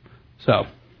present. So,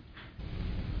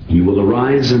 you will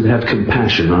arise and have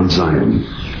compassion on Zion,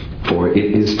 for it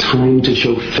is time to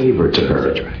show favor to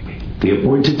her. The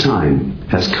appointed time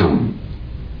has come.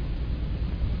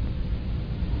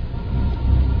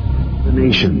 The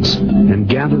nations, and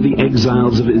gather the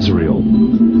exiles of Israel.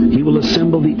 He will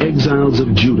assemble the exiles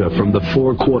of Judah from the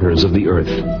four quarters of the earth.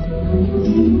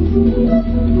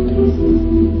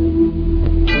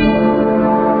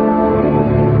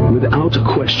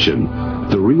 Without question,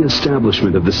 the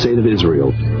reestablishment of the state of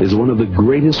Israel is one of the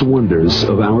greatest wonders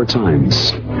of our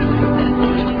times.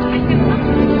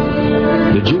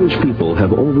 The Jewish people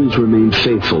have always remained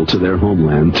faithful to their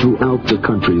homeland throughout the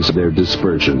countries of their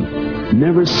dispersion,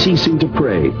 never ceasing to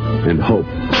pray and hope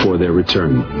for their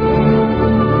return.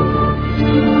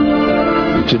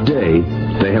 Today,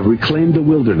 they have reclaimed the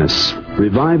wilderness,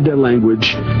 revived their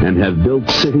language, and have built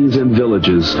cities and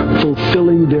villages,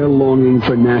 fulfilling their longing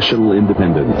for national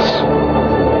independence.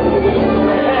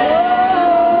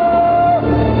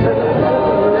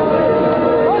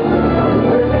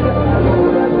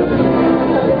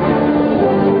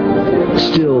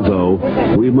 Still,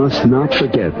 though, we must not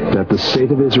forget that the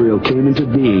State of Israel came into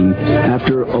being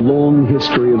after a long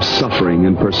history of suffering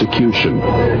and persecution,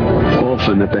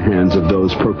 often at the hands of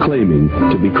those proclaiming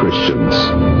to be Christians.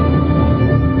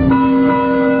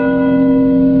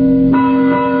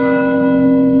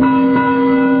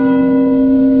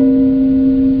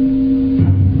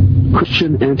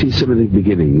 Christian anti-Semitic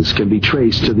beginnings can be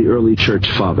traced to the early church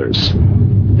fathers.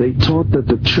 They taught that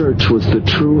the church was the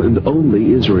true and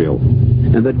only Israel,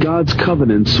 and that God's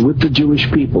covenants with the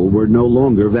Jewish people were no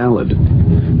longer valid.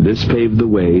 This paved the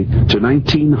way to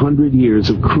 1900 years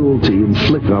of cruelty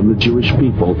inflicted on the Jewish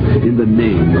people in the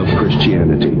name of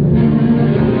Christianity.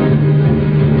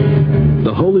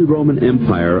 The Holy Roman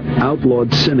Empire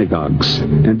outlawed synagogues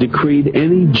and decreed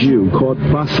any Jew caught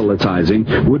proselytizing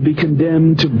would be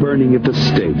condemned to burning at the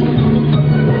stake.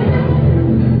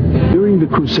 During the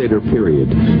Crusader period,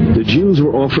 the Jews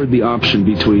were offered the option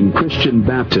between Christian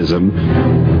baptism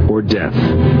or death.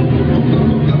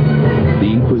 The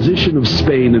Inquisition of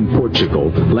Spain and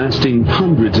Portugal, lasting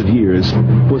hundreds of years,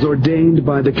 was ordained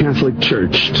by the Catholic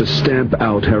Church to stamp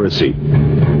out heresy.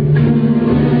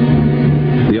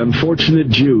 The unfortunate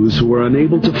Jews who were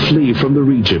unable to flee from the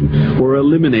region were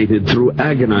eliminated through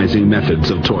agonizing methods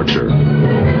of torture.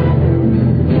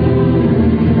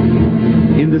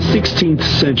 In the 16th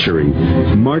century,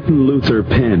 Martin Luther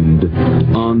penned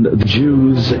On the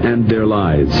Jews and Their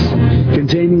Lies,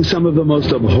 containing some of the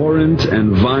most abhorrent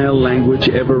and vile language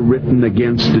ever written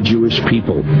against the Jewish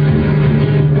people.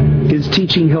 His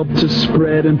teaching helped to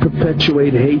spread and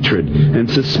perpetuate hatred and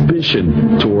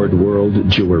suspicion toward world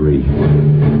Jewry.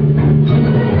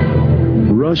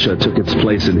 Russia took its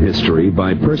place in history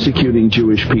by persecuting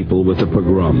Jewish people with the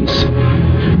pogroms.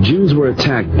 Jews were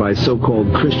attacked by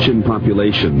so-called Christian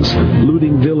populations,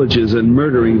 looting villages and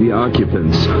murdering the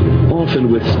occupants,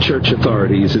 often with church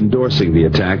authorities endorsing the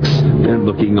attacks and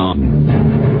looking on.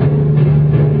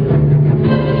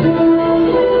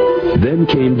 Then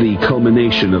came the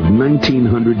culmination of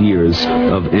 1900 years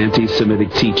of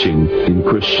anti-Semitic teaching in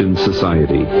Christian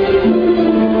society,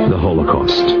 the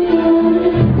Holocaust.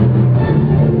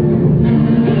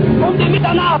 Die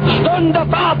Mitternachtsstunde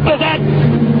fortgesetzt.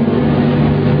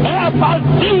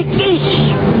 Vollzieht sich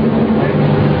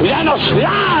mit einer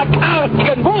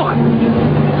schlagartigen Wucht,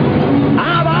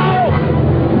 aber auch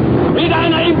mit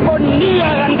einer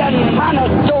imponierenden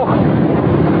Manneszucht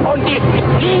und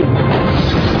Disziplin.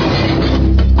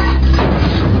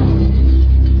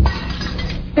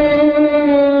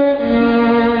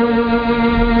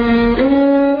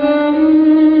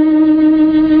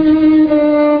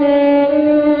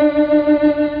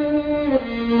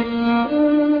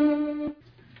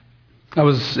 I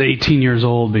was 18 years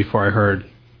old before I heard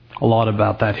a lot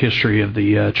about that history of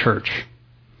the church.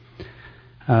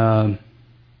 A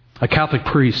Catholic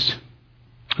priest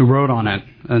who wrote on it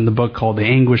in the book called The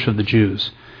Anguish of the Jews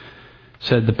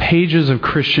said the pages of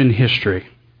Christian history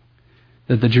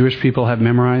that the Jewish people have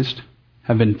memorized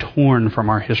have been torn from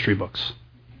our history books.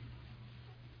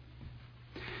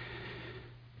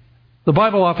 The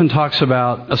Bible often talks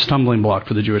about a stumbling block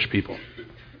for the Jewish people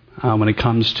when it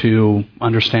comes to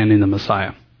understanding the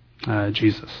Messiah,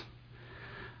 Jesus.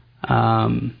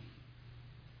 That's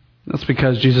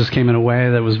because Jesus came in a way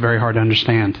that was very hard to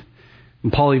understand.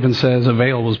 And Paul even says a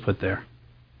veil was put there.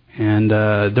 And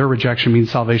their rejection means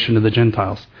salvation to the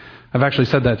Gentiles. I've actually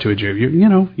said that to a Jew.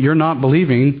 You're not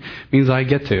believing means I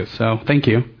get to, so thank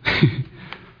you.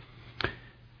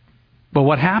 But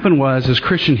what happened was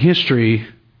Christian history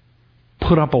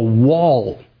put up a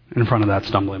wall in front of that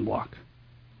stumbling block.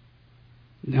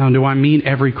 Now, do I mean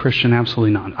every Christian?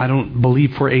 Absolutely not. I don't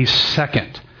believe for a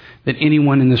second that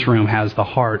anyone in this room has the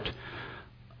heart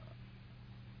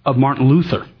of Martin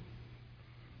Luther,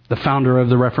 the founder of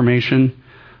the Reformation,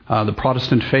 the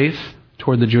Protestant faith,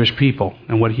 toward the Jewish people,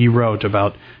 and what he wrote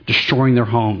about destroying their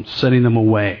homes, setting them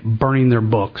away, burning their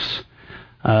books,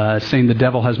 saying the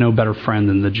devil has no better friend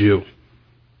than the Jew.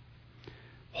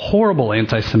 Horrible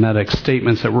anti-Semitic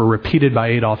statements that were repeated by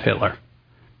Adolf Hitler.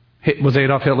 Was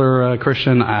Adolf Hitler a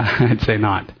Christian? I'd say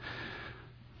not.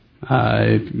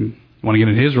 If you want to get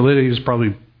into his religion, he was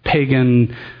probably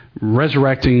pagan,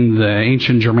 resurrecting the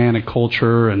ancient Germanic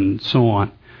culture and so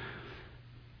on.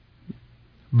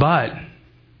 But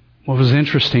what was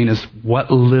interesting is what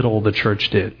little the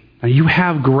church did. Now, you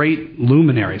have great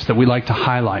luminaries that we like to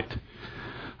highlight.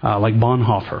 like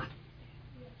Bonhoeffer,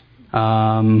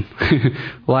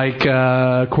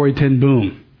 like Corrie ten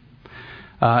Boom.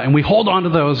 And we hold on to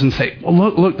those and say,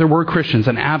 well, look, there were Christians,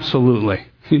 and absolutely.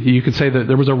 You could say that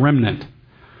there was a remnant.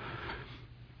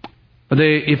 But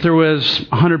if there was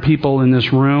 100 people in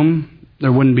this room,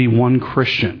 there wouldn't be one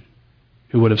Christian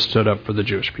who would have stood up for the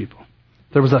Jewish people.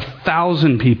 There was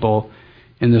 1,000 people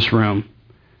in this room.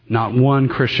 Not one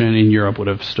Christian in Europe would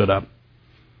have stood up.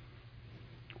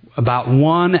 About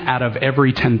 1 out of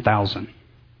every 10,000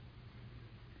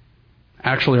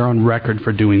 actually are on record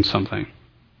for doing something.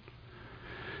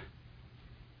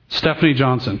 Stephanie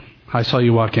Johnson, I saw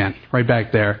you walk in, right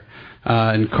back there.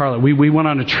 And Carla, we went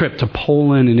on a trip to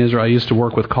Poland and Israel. I used to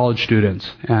work with college students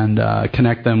and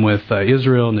connect them with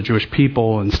Israel and the Jewish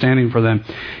people and standing for them.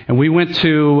 And we went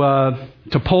to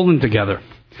Poland together.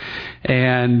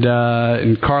 And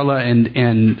Carla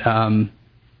and I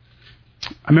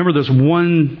remember there's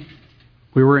one.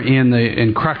 We were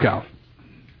in Krakow,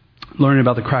 learning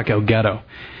about the Krakow ghetto.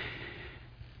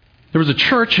 There was a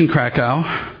church in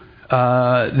Krakow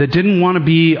that didn't want to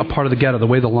be a part of the ghetto. The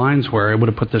way the lines were, it would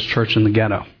have put this church in the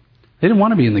ghetto. They didn't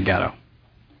want to be in the ghetto.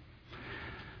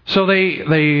 So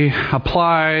they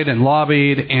applied and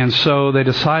lobbied, and so they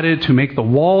decided to make the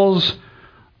walls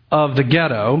of the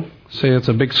ghetto, say it's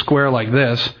a big square like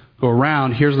this, go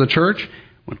around. Here's the church,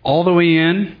 went all the way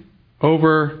in,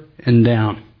 over, and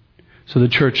down. So the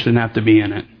church didn't have to be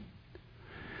in it.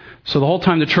 So the whole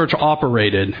time the church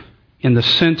operated in the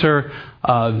center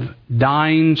of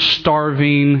dying,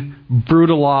 starving,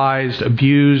 brutalized,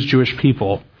 abused Jewish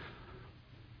people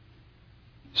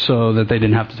so that they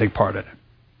didn't have to take part in it.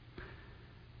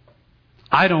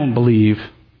 I don't believe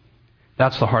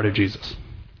that's the heart of Jesus.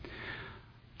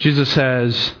 Jesus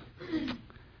says,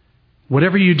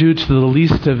 whatever you do to the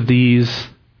least of these,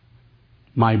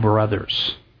 my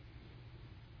brothers.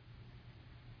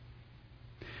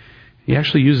 He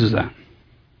actually uses that.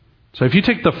 So if you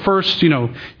take the first, you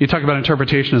talk about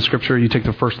interpretation of Scripture, you take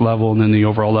the first level and then the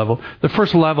overall level. The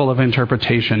first level of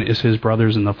interpretation is his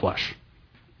brothers in the flesh.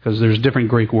 Because there's different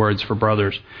Greek words for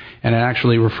brothers. And it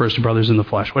actually refers to brothers in the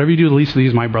flesh. Whatever you do to the least of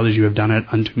these, my brothers, you have done it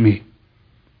unto me.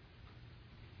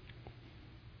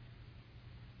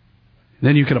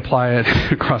 Then you can apply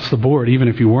it across the board, even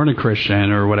if you weren't a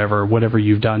Christian or whatever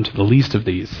you've done to the least of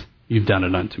these, you've done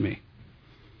it unto me.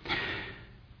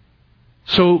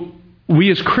 So we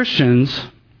as Christians,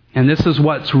 and this is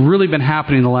what's really been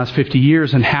happening in the last 50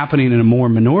 years and happening in a more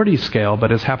minority scale,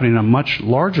 but it's happening on a much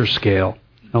larger scale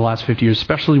in the last 50 years,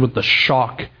 especially with the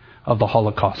shock of the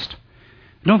Holocaust.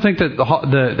 I don't think that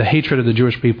the hatred of the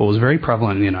Jewish people was very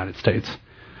prevalent in the United States.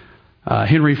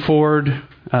 Henry Ford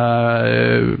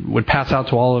would pass out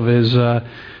to all of his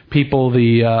people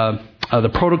the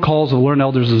Protocols of the Learned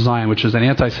Elders of Zion, which is an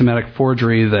anti-Semitic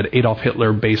forgery that Adolf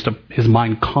Hitler based his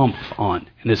Mein Kampf on,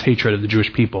 and his hatred of the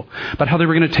Jewish people, about how they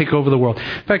were going to take over the world.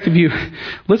 In fact, if you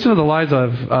listen to the lies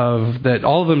of that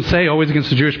all of them say always against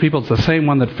the Jewish people, it's the same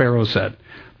one that Pharaoh said.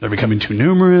 They're becoming too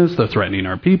numerous. They're threatening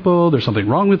our people. There's something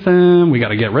wrong with them. We got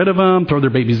to get rid of them. Throw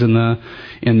their babies in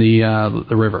the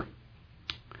river.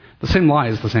 The same lie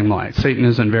is the same lie. Satan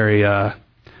isn't very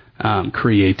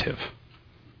creative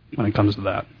when it comes to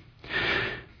that.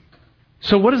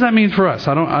 So what does that mean for us?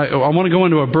 I want to go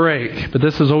into a break, but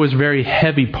this is always a very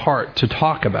heavy part to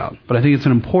talk about. But I think it's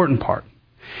an important part.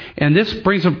 And this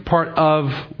brings up part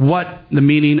of what the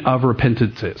meaning of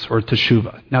repentance is, or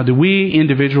teshuvah. Now, do we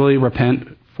individually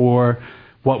repent for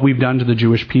what we've done to the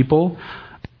Jewish people?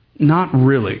 Not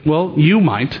really. Well, you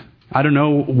might. I don't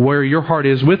know where your heart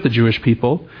is with the Jewish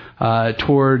people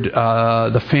toward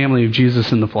the family of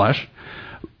Jesus in the flesh.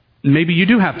 Maybe you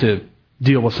do have to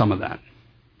deal with some of that.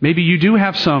 Maybe you do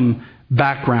have some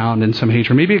background and some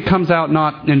hatred. Maybe it comes out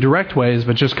not in direct ways,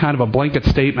 but just kind of a blanket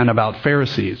statement about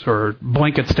Pharisees or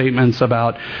blanket statements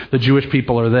about the Jewish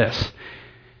people or this.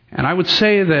 And I would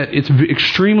say that it's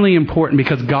extremely important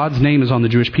because God's name is on the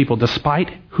Jewish people, despite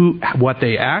what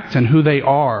they act and who they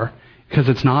are, because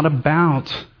it's not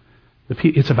about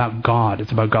it's about God.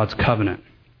 It's about God's covenant.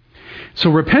 So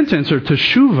repentance, or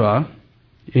teshuvah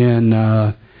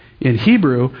in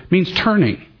Hebrew, means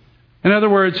turning. In other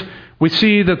words, we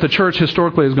see that the church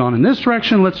historically has gone in this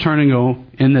direction. Let's turn and go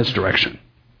in this direction.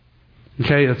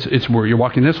 Okay, it's where you're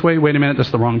walking this way. Wait a minute,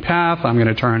 that's the wrong path. I'm going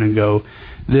to turn and go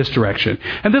this direction.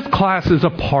 And this class is a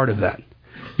part of that.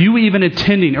 You even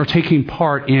attending or taking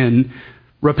part in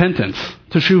repentance,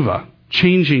 teshuvah,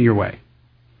 changing your way.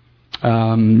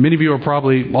 Many of you are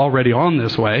probably already on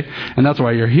this way, and that's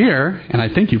why you're here, and I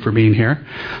thank you for being here.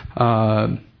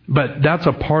 But that's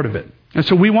a part of it. And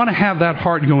so we want to have that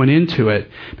heart going into it,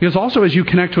 because also as you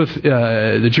connect with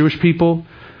the Jewish people,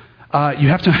 you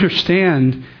have to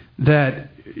understand that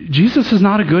Jesus is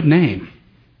not a good name.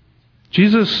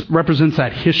 Jesus represents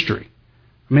that history.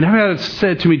 I mean, I've had it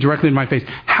said to me directly in my face,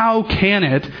 how can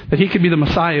it that he could be the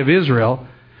Messiah of Israel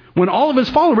when all of his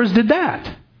followers did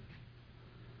that?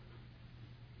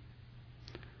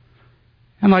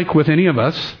 And like with any of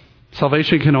us,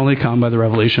 salvation can only come by the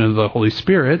revelation of the Holy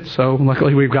Spirit. So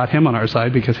luckily we've got him on our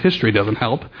side because history doesn't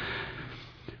help.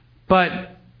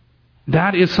 But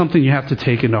that is something you have to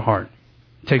take to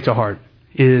heart,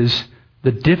 is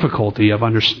the difficulty of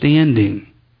understanding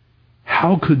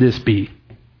how could this be?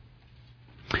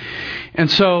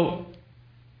 And so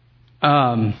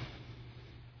that's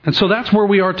where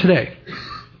we are today.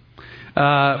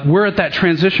 We're at that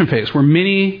transition phase where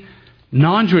many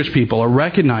non-Jewish people are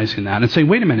recognizing that and saying,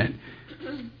 wait a minute,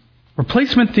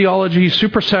 replacement theology,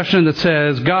 supersession that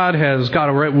says God has got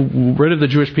rid of the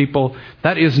Jewish people,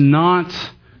 that is not,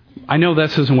 I know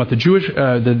this isn't what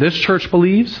this church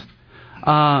believes,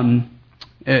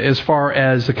 as far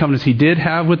as the covenants he did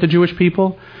have with the Jewish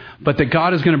people, but that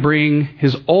God is going to bring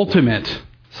his ultimate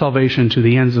salvation to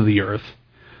the ends of the earth.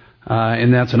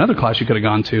 And that's another class you could have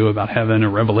gone to about heaven or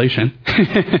Revelation.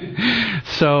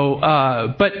 So,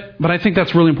 but I think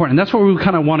that's really important. And that's what we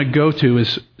kind of want to go to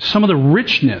is some of the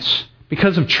richness.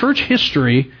 Because of church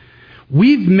history,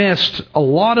 we've missed a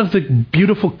lot of the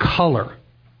beautiful color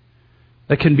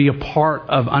that can be a part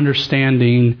of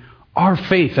understanding our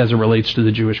faith as it relates to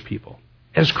the Jewish people.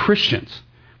 As Christians,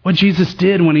 what Jesus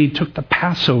did when he took the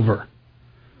Passover.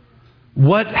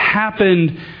 What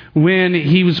happened when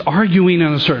he was arguing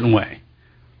in a certain way?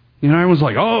 Everyone's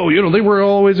like, they were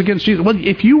always against Jesus. Well,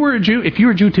 if you were a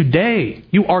Jew today,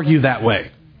 you argue that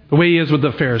way, the way he is with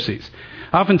the Pharisees.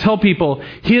 I often tell people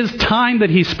his time that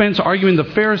he spends arguing the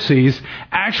Pharisees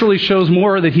actually shows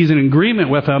more that he's in agreement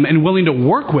with them and willing to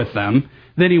work with them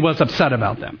than he was upset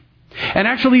about them. And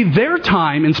actually their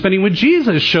time in spending with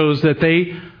Jesus shows that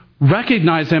they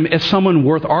recognize him as someone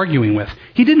worth arguing with.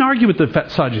 He didn't argue with the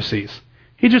Sadducees.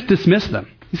 He just dismissed them.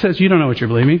 He says, you don't know what you're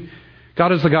believing.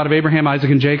 God is the God of Abraham,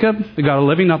 Isaac, and Jacob, the God of the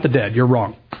living, not the dead. You're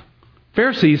wrong.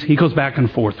 Pharisees, he goes back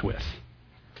and forth with.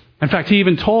 In fact, he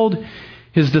even told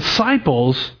his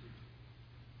disciples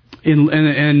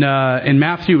in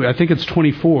Matthew, I think it's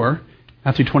 24,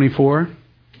 Matthew 24,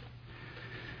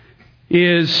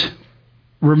 is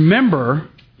remember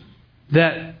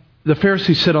that the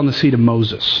Pharisees sit on the seat of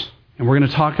Moses. And we're going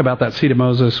to talk about that seat of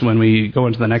Moses when we go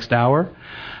into the next hour.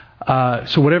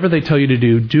 So whatever they tell you to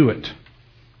do, do it.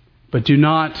 But do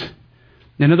not,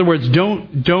 in other words,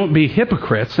 don't be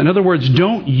hypocrites. In other words,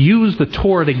 don't use the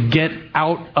Torah to get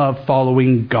out of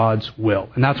following God's will.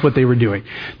 And that's what they were doing.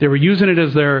 They were using it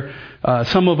as their,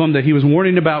 some of them that he was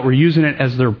warning about were using it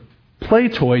as their play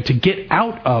toy to get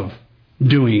out of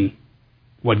doing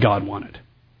what God wanted.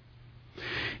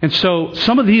 And so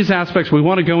some of these aspects we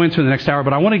want to go into in the next hour,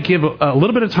 but I want to give a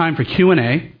little bit of time for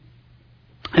Q&A.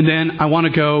 And then I want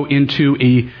to go into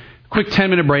a quick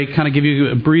 10-minute break, kind of give you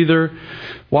a breather,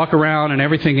 walk around and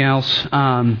everything else.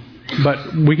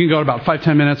 But we can go to about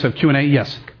 5-10 minutes of Q&A.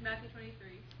 Yes? Matthew 23.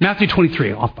 Matthew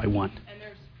 23, off by one. And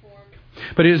there's 4.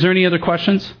 But is there any other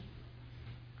questions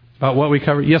about what we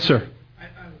covered? Yes, sir.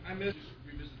 I missed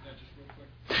revisit that just real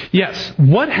quick. Yes.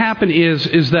 What happened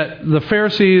is that the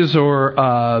Pharisees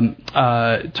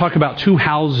talk about two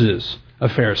houses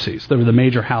of Pharisees. They were the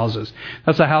major houses.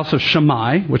 That's the house of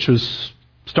Shammai, which was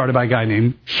started by a guy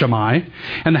named Shammai,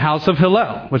 and the house of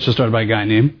Hillel, which was started by a guy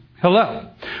named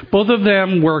Hillel. Both of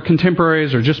them were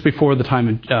contemporaries or just before the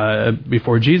time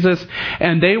before Jesus,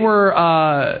 and they were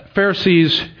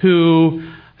Pharisees who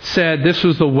said this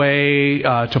was the way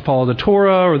to follow the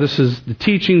Torah, or this is the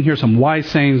teaching, here's some wise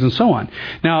sayings, and so on.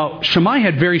 Now, Shammai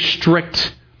had very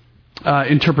strict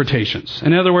interpretations.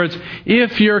 In other words,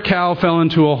 if your cow fell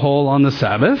into a hole on the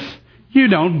Sabbath, you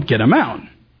don't get them out.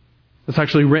 It's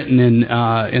actually written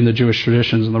in the Jewish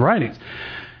traditions and the writings.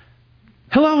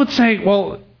 Hillel would say,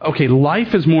 well, okay,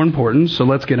 life is more important, so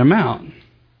let's get them out.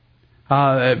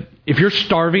 If you're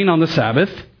starving on the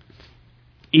Sabbath,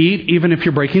 eat even if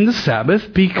you're breaking the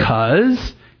Sabbath,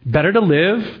 because better to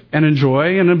live and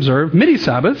enjoy and observe many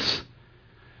Sabbaths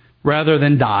rather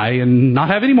than die and not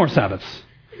have any more Sabbaths.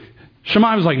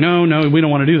 Shammai was like, no, we don't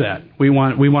want to do that. We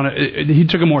want to. He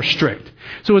took it more strict.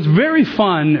 So it's very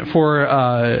fun for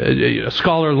a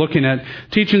scholar looking at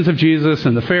teachings of Jesus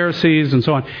and the Pharisees and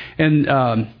so on. And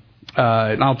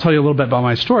I'll tell you a little bit about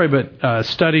my story. But I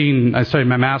studied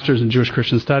my master's in Jewish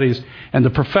Christian Studies, and the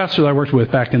professor that I worked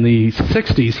with back in the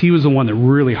 60s, he was the one that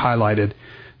really highlighted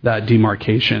that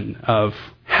demarcation of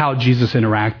how Jesus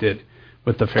interacted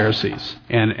with the Pharisees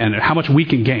and how much we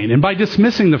can gain. And by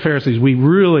dismissing the Pharisees, we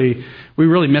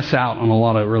really miss out on a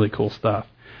lot of really cool stuff.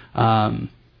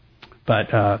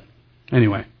 But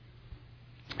anyway,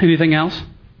 anything else?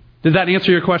 Did that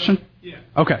answer your question? Yeah.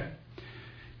 Okay.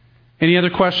 Any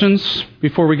other questions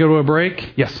before we go to a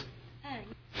break? Yes.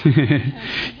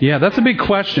 Yeah, that's a big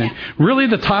question. Really,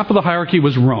 the top of the hierarchy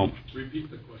was Rome.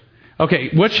 Repeat the question. Okay,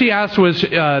 what she asked was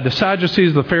the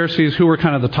Sadducees, the Pharisees, who were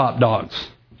kind of the top dogs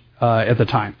at the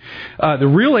time. The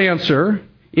real answer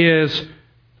is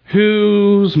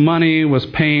whose money was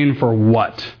paying for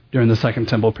what during the Second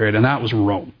Temple period, and that was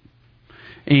Rome.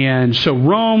 And so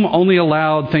Rome only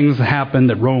allowed things to happen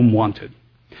that Rome wanted.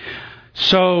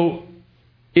 So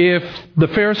if the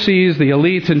Pharisees, the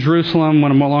elites in Jerusalem,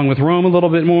 went along with Rome a little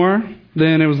bit more,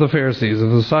 then it was the Pharisees. It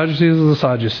was the Sadducees, it was the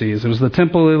Sadducees. It was the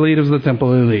temple elite, it was the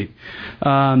temple elite.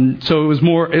 So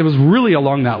it was really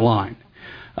along that line.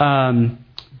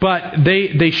 But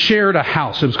they shared a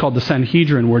house. It was called the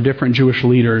Sanhedrin, where different Jewish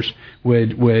leaders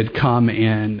would come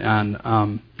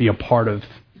and be a part of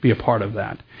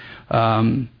that.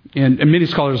 And many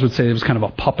scholars would say it was kind of a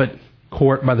puppet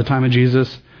court by the time of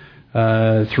Jesus.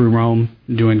 Through Rome,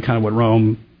 doing kind of what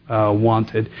Rome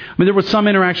wanted. I mean, there was some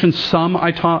interaction, some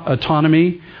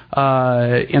autonomy,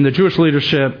 and the Jewish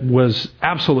leadership was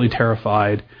absolutely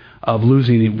terrified of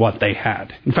losing what they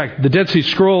had. In fact, the Dead Sea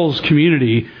Scrolls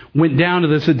community went down to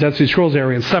this Dead Sea Scrolls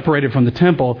area and separated from the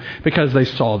temple because they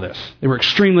saw this. They were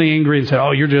extremely angry and said,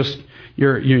 "Oh, you're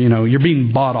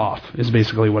being bought off," is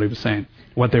basically what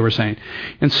they were saying.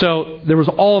 And so there was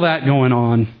all that going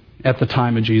on at the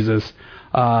time of Jesus.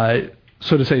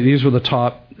 So to say these were the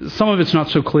top, some of it's not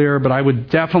so clear, but I would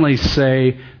definitely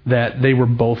say that they were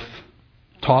both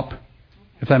top,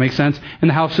 if that makes sense, in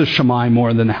the house of Shammai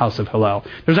more than the house of Hillel.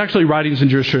 There's actually writings in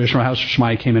Jewish tradition where the house of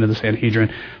Shammai came into the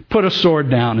Sanhedrin, put a sword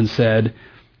down and said,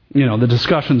 the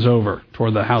discussion's over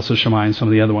toward the house of Shammai and some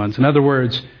of the other ones. In other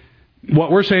words, what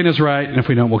we're saying is right, and if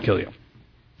we don't, we'll kill you.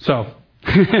 So,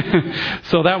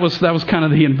 so that was kind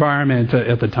of the environment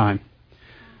at the time.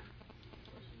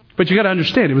 But you got to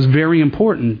understand, it was very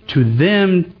important to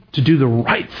them to do the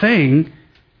right thing,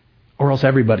 or else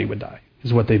everybody would die,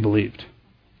 is what they believed.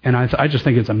 And I just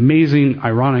think it's amazing,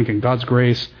 ironic, in God's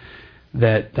grace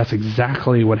that that's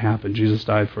exactly what happened. Jesus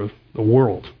died for the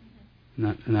world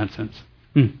in that sense.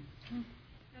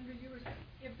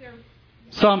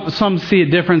 Some see it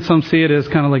different. Some see it as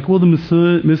kind of like, well,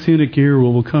 the Messianic era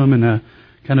will come in a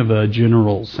kind of a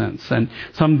general sense. And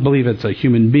some believe it's a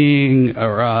human being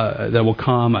or that will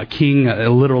come, a king,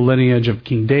 a literal lineage of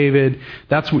King David.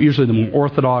 That's usually the more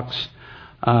orthodox,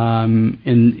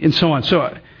 and so on.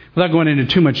 So without going into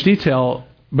too much detail,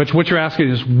 but what you're asking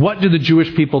is, what do the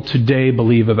Jewish people today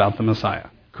believe about the Messiah?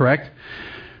 Correct?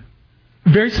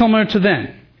 Very similar to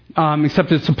then,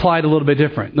 except it's applied a little bit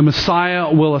different. The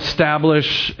Messiah will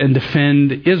establish and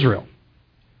defend Israel.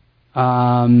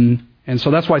 And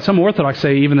so that's why some Orthodox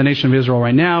say even the nation of Israel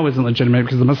right now isn't legitimate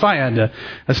because the Messiah had to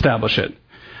establish it.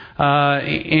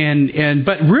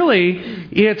 But really,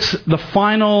 it's the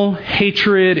final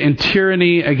hatred and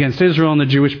tyranny against Israel and the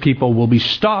Jewish people will be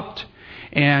stopped.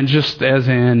 And just as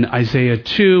in Isaiah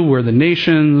 2, where the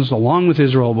nations, along with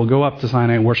Israel, will go up to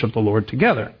Sinai and worship the Lord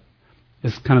together.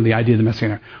 It's kind of the idea of the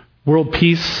Messianic world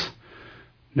peace,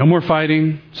 no more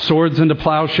fighting, swords into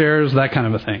plowshares, that kind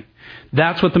of a thing.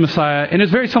 That's what the Messiah, and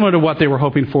it's very similar to what they were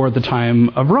hoping for at the time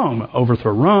of Rome.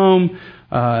 Overthrow Rome,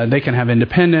 they can have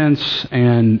independence,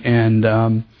 and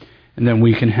then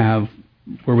we can have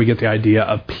where we get the idea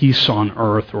of peace on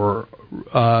earth, or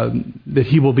that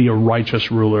he will be a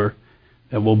righteous ruler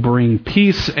that will bring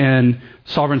peace and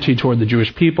sovereignty toward the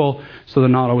Jewish people, so they're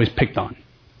not always picked on.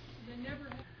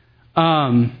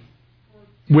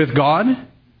 With God.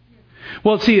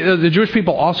 Well, see, the Jewish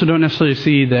people also don't necessarily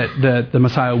see that the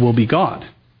Messiah will be God.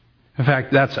 In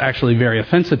fact, that's actually very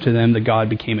offensive to them that God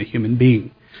became a human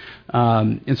being.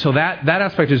 And so that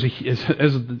aspect is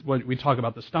what we talk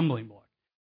about, the stumbling block.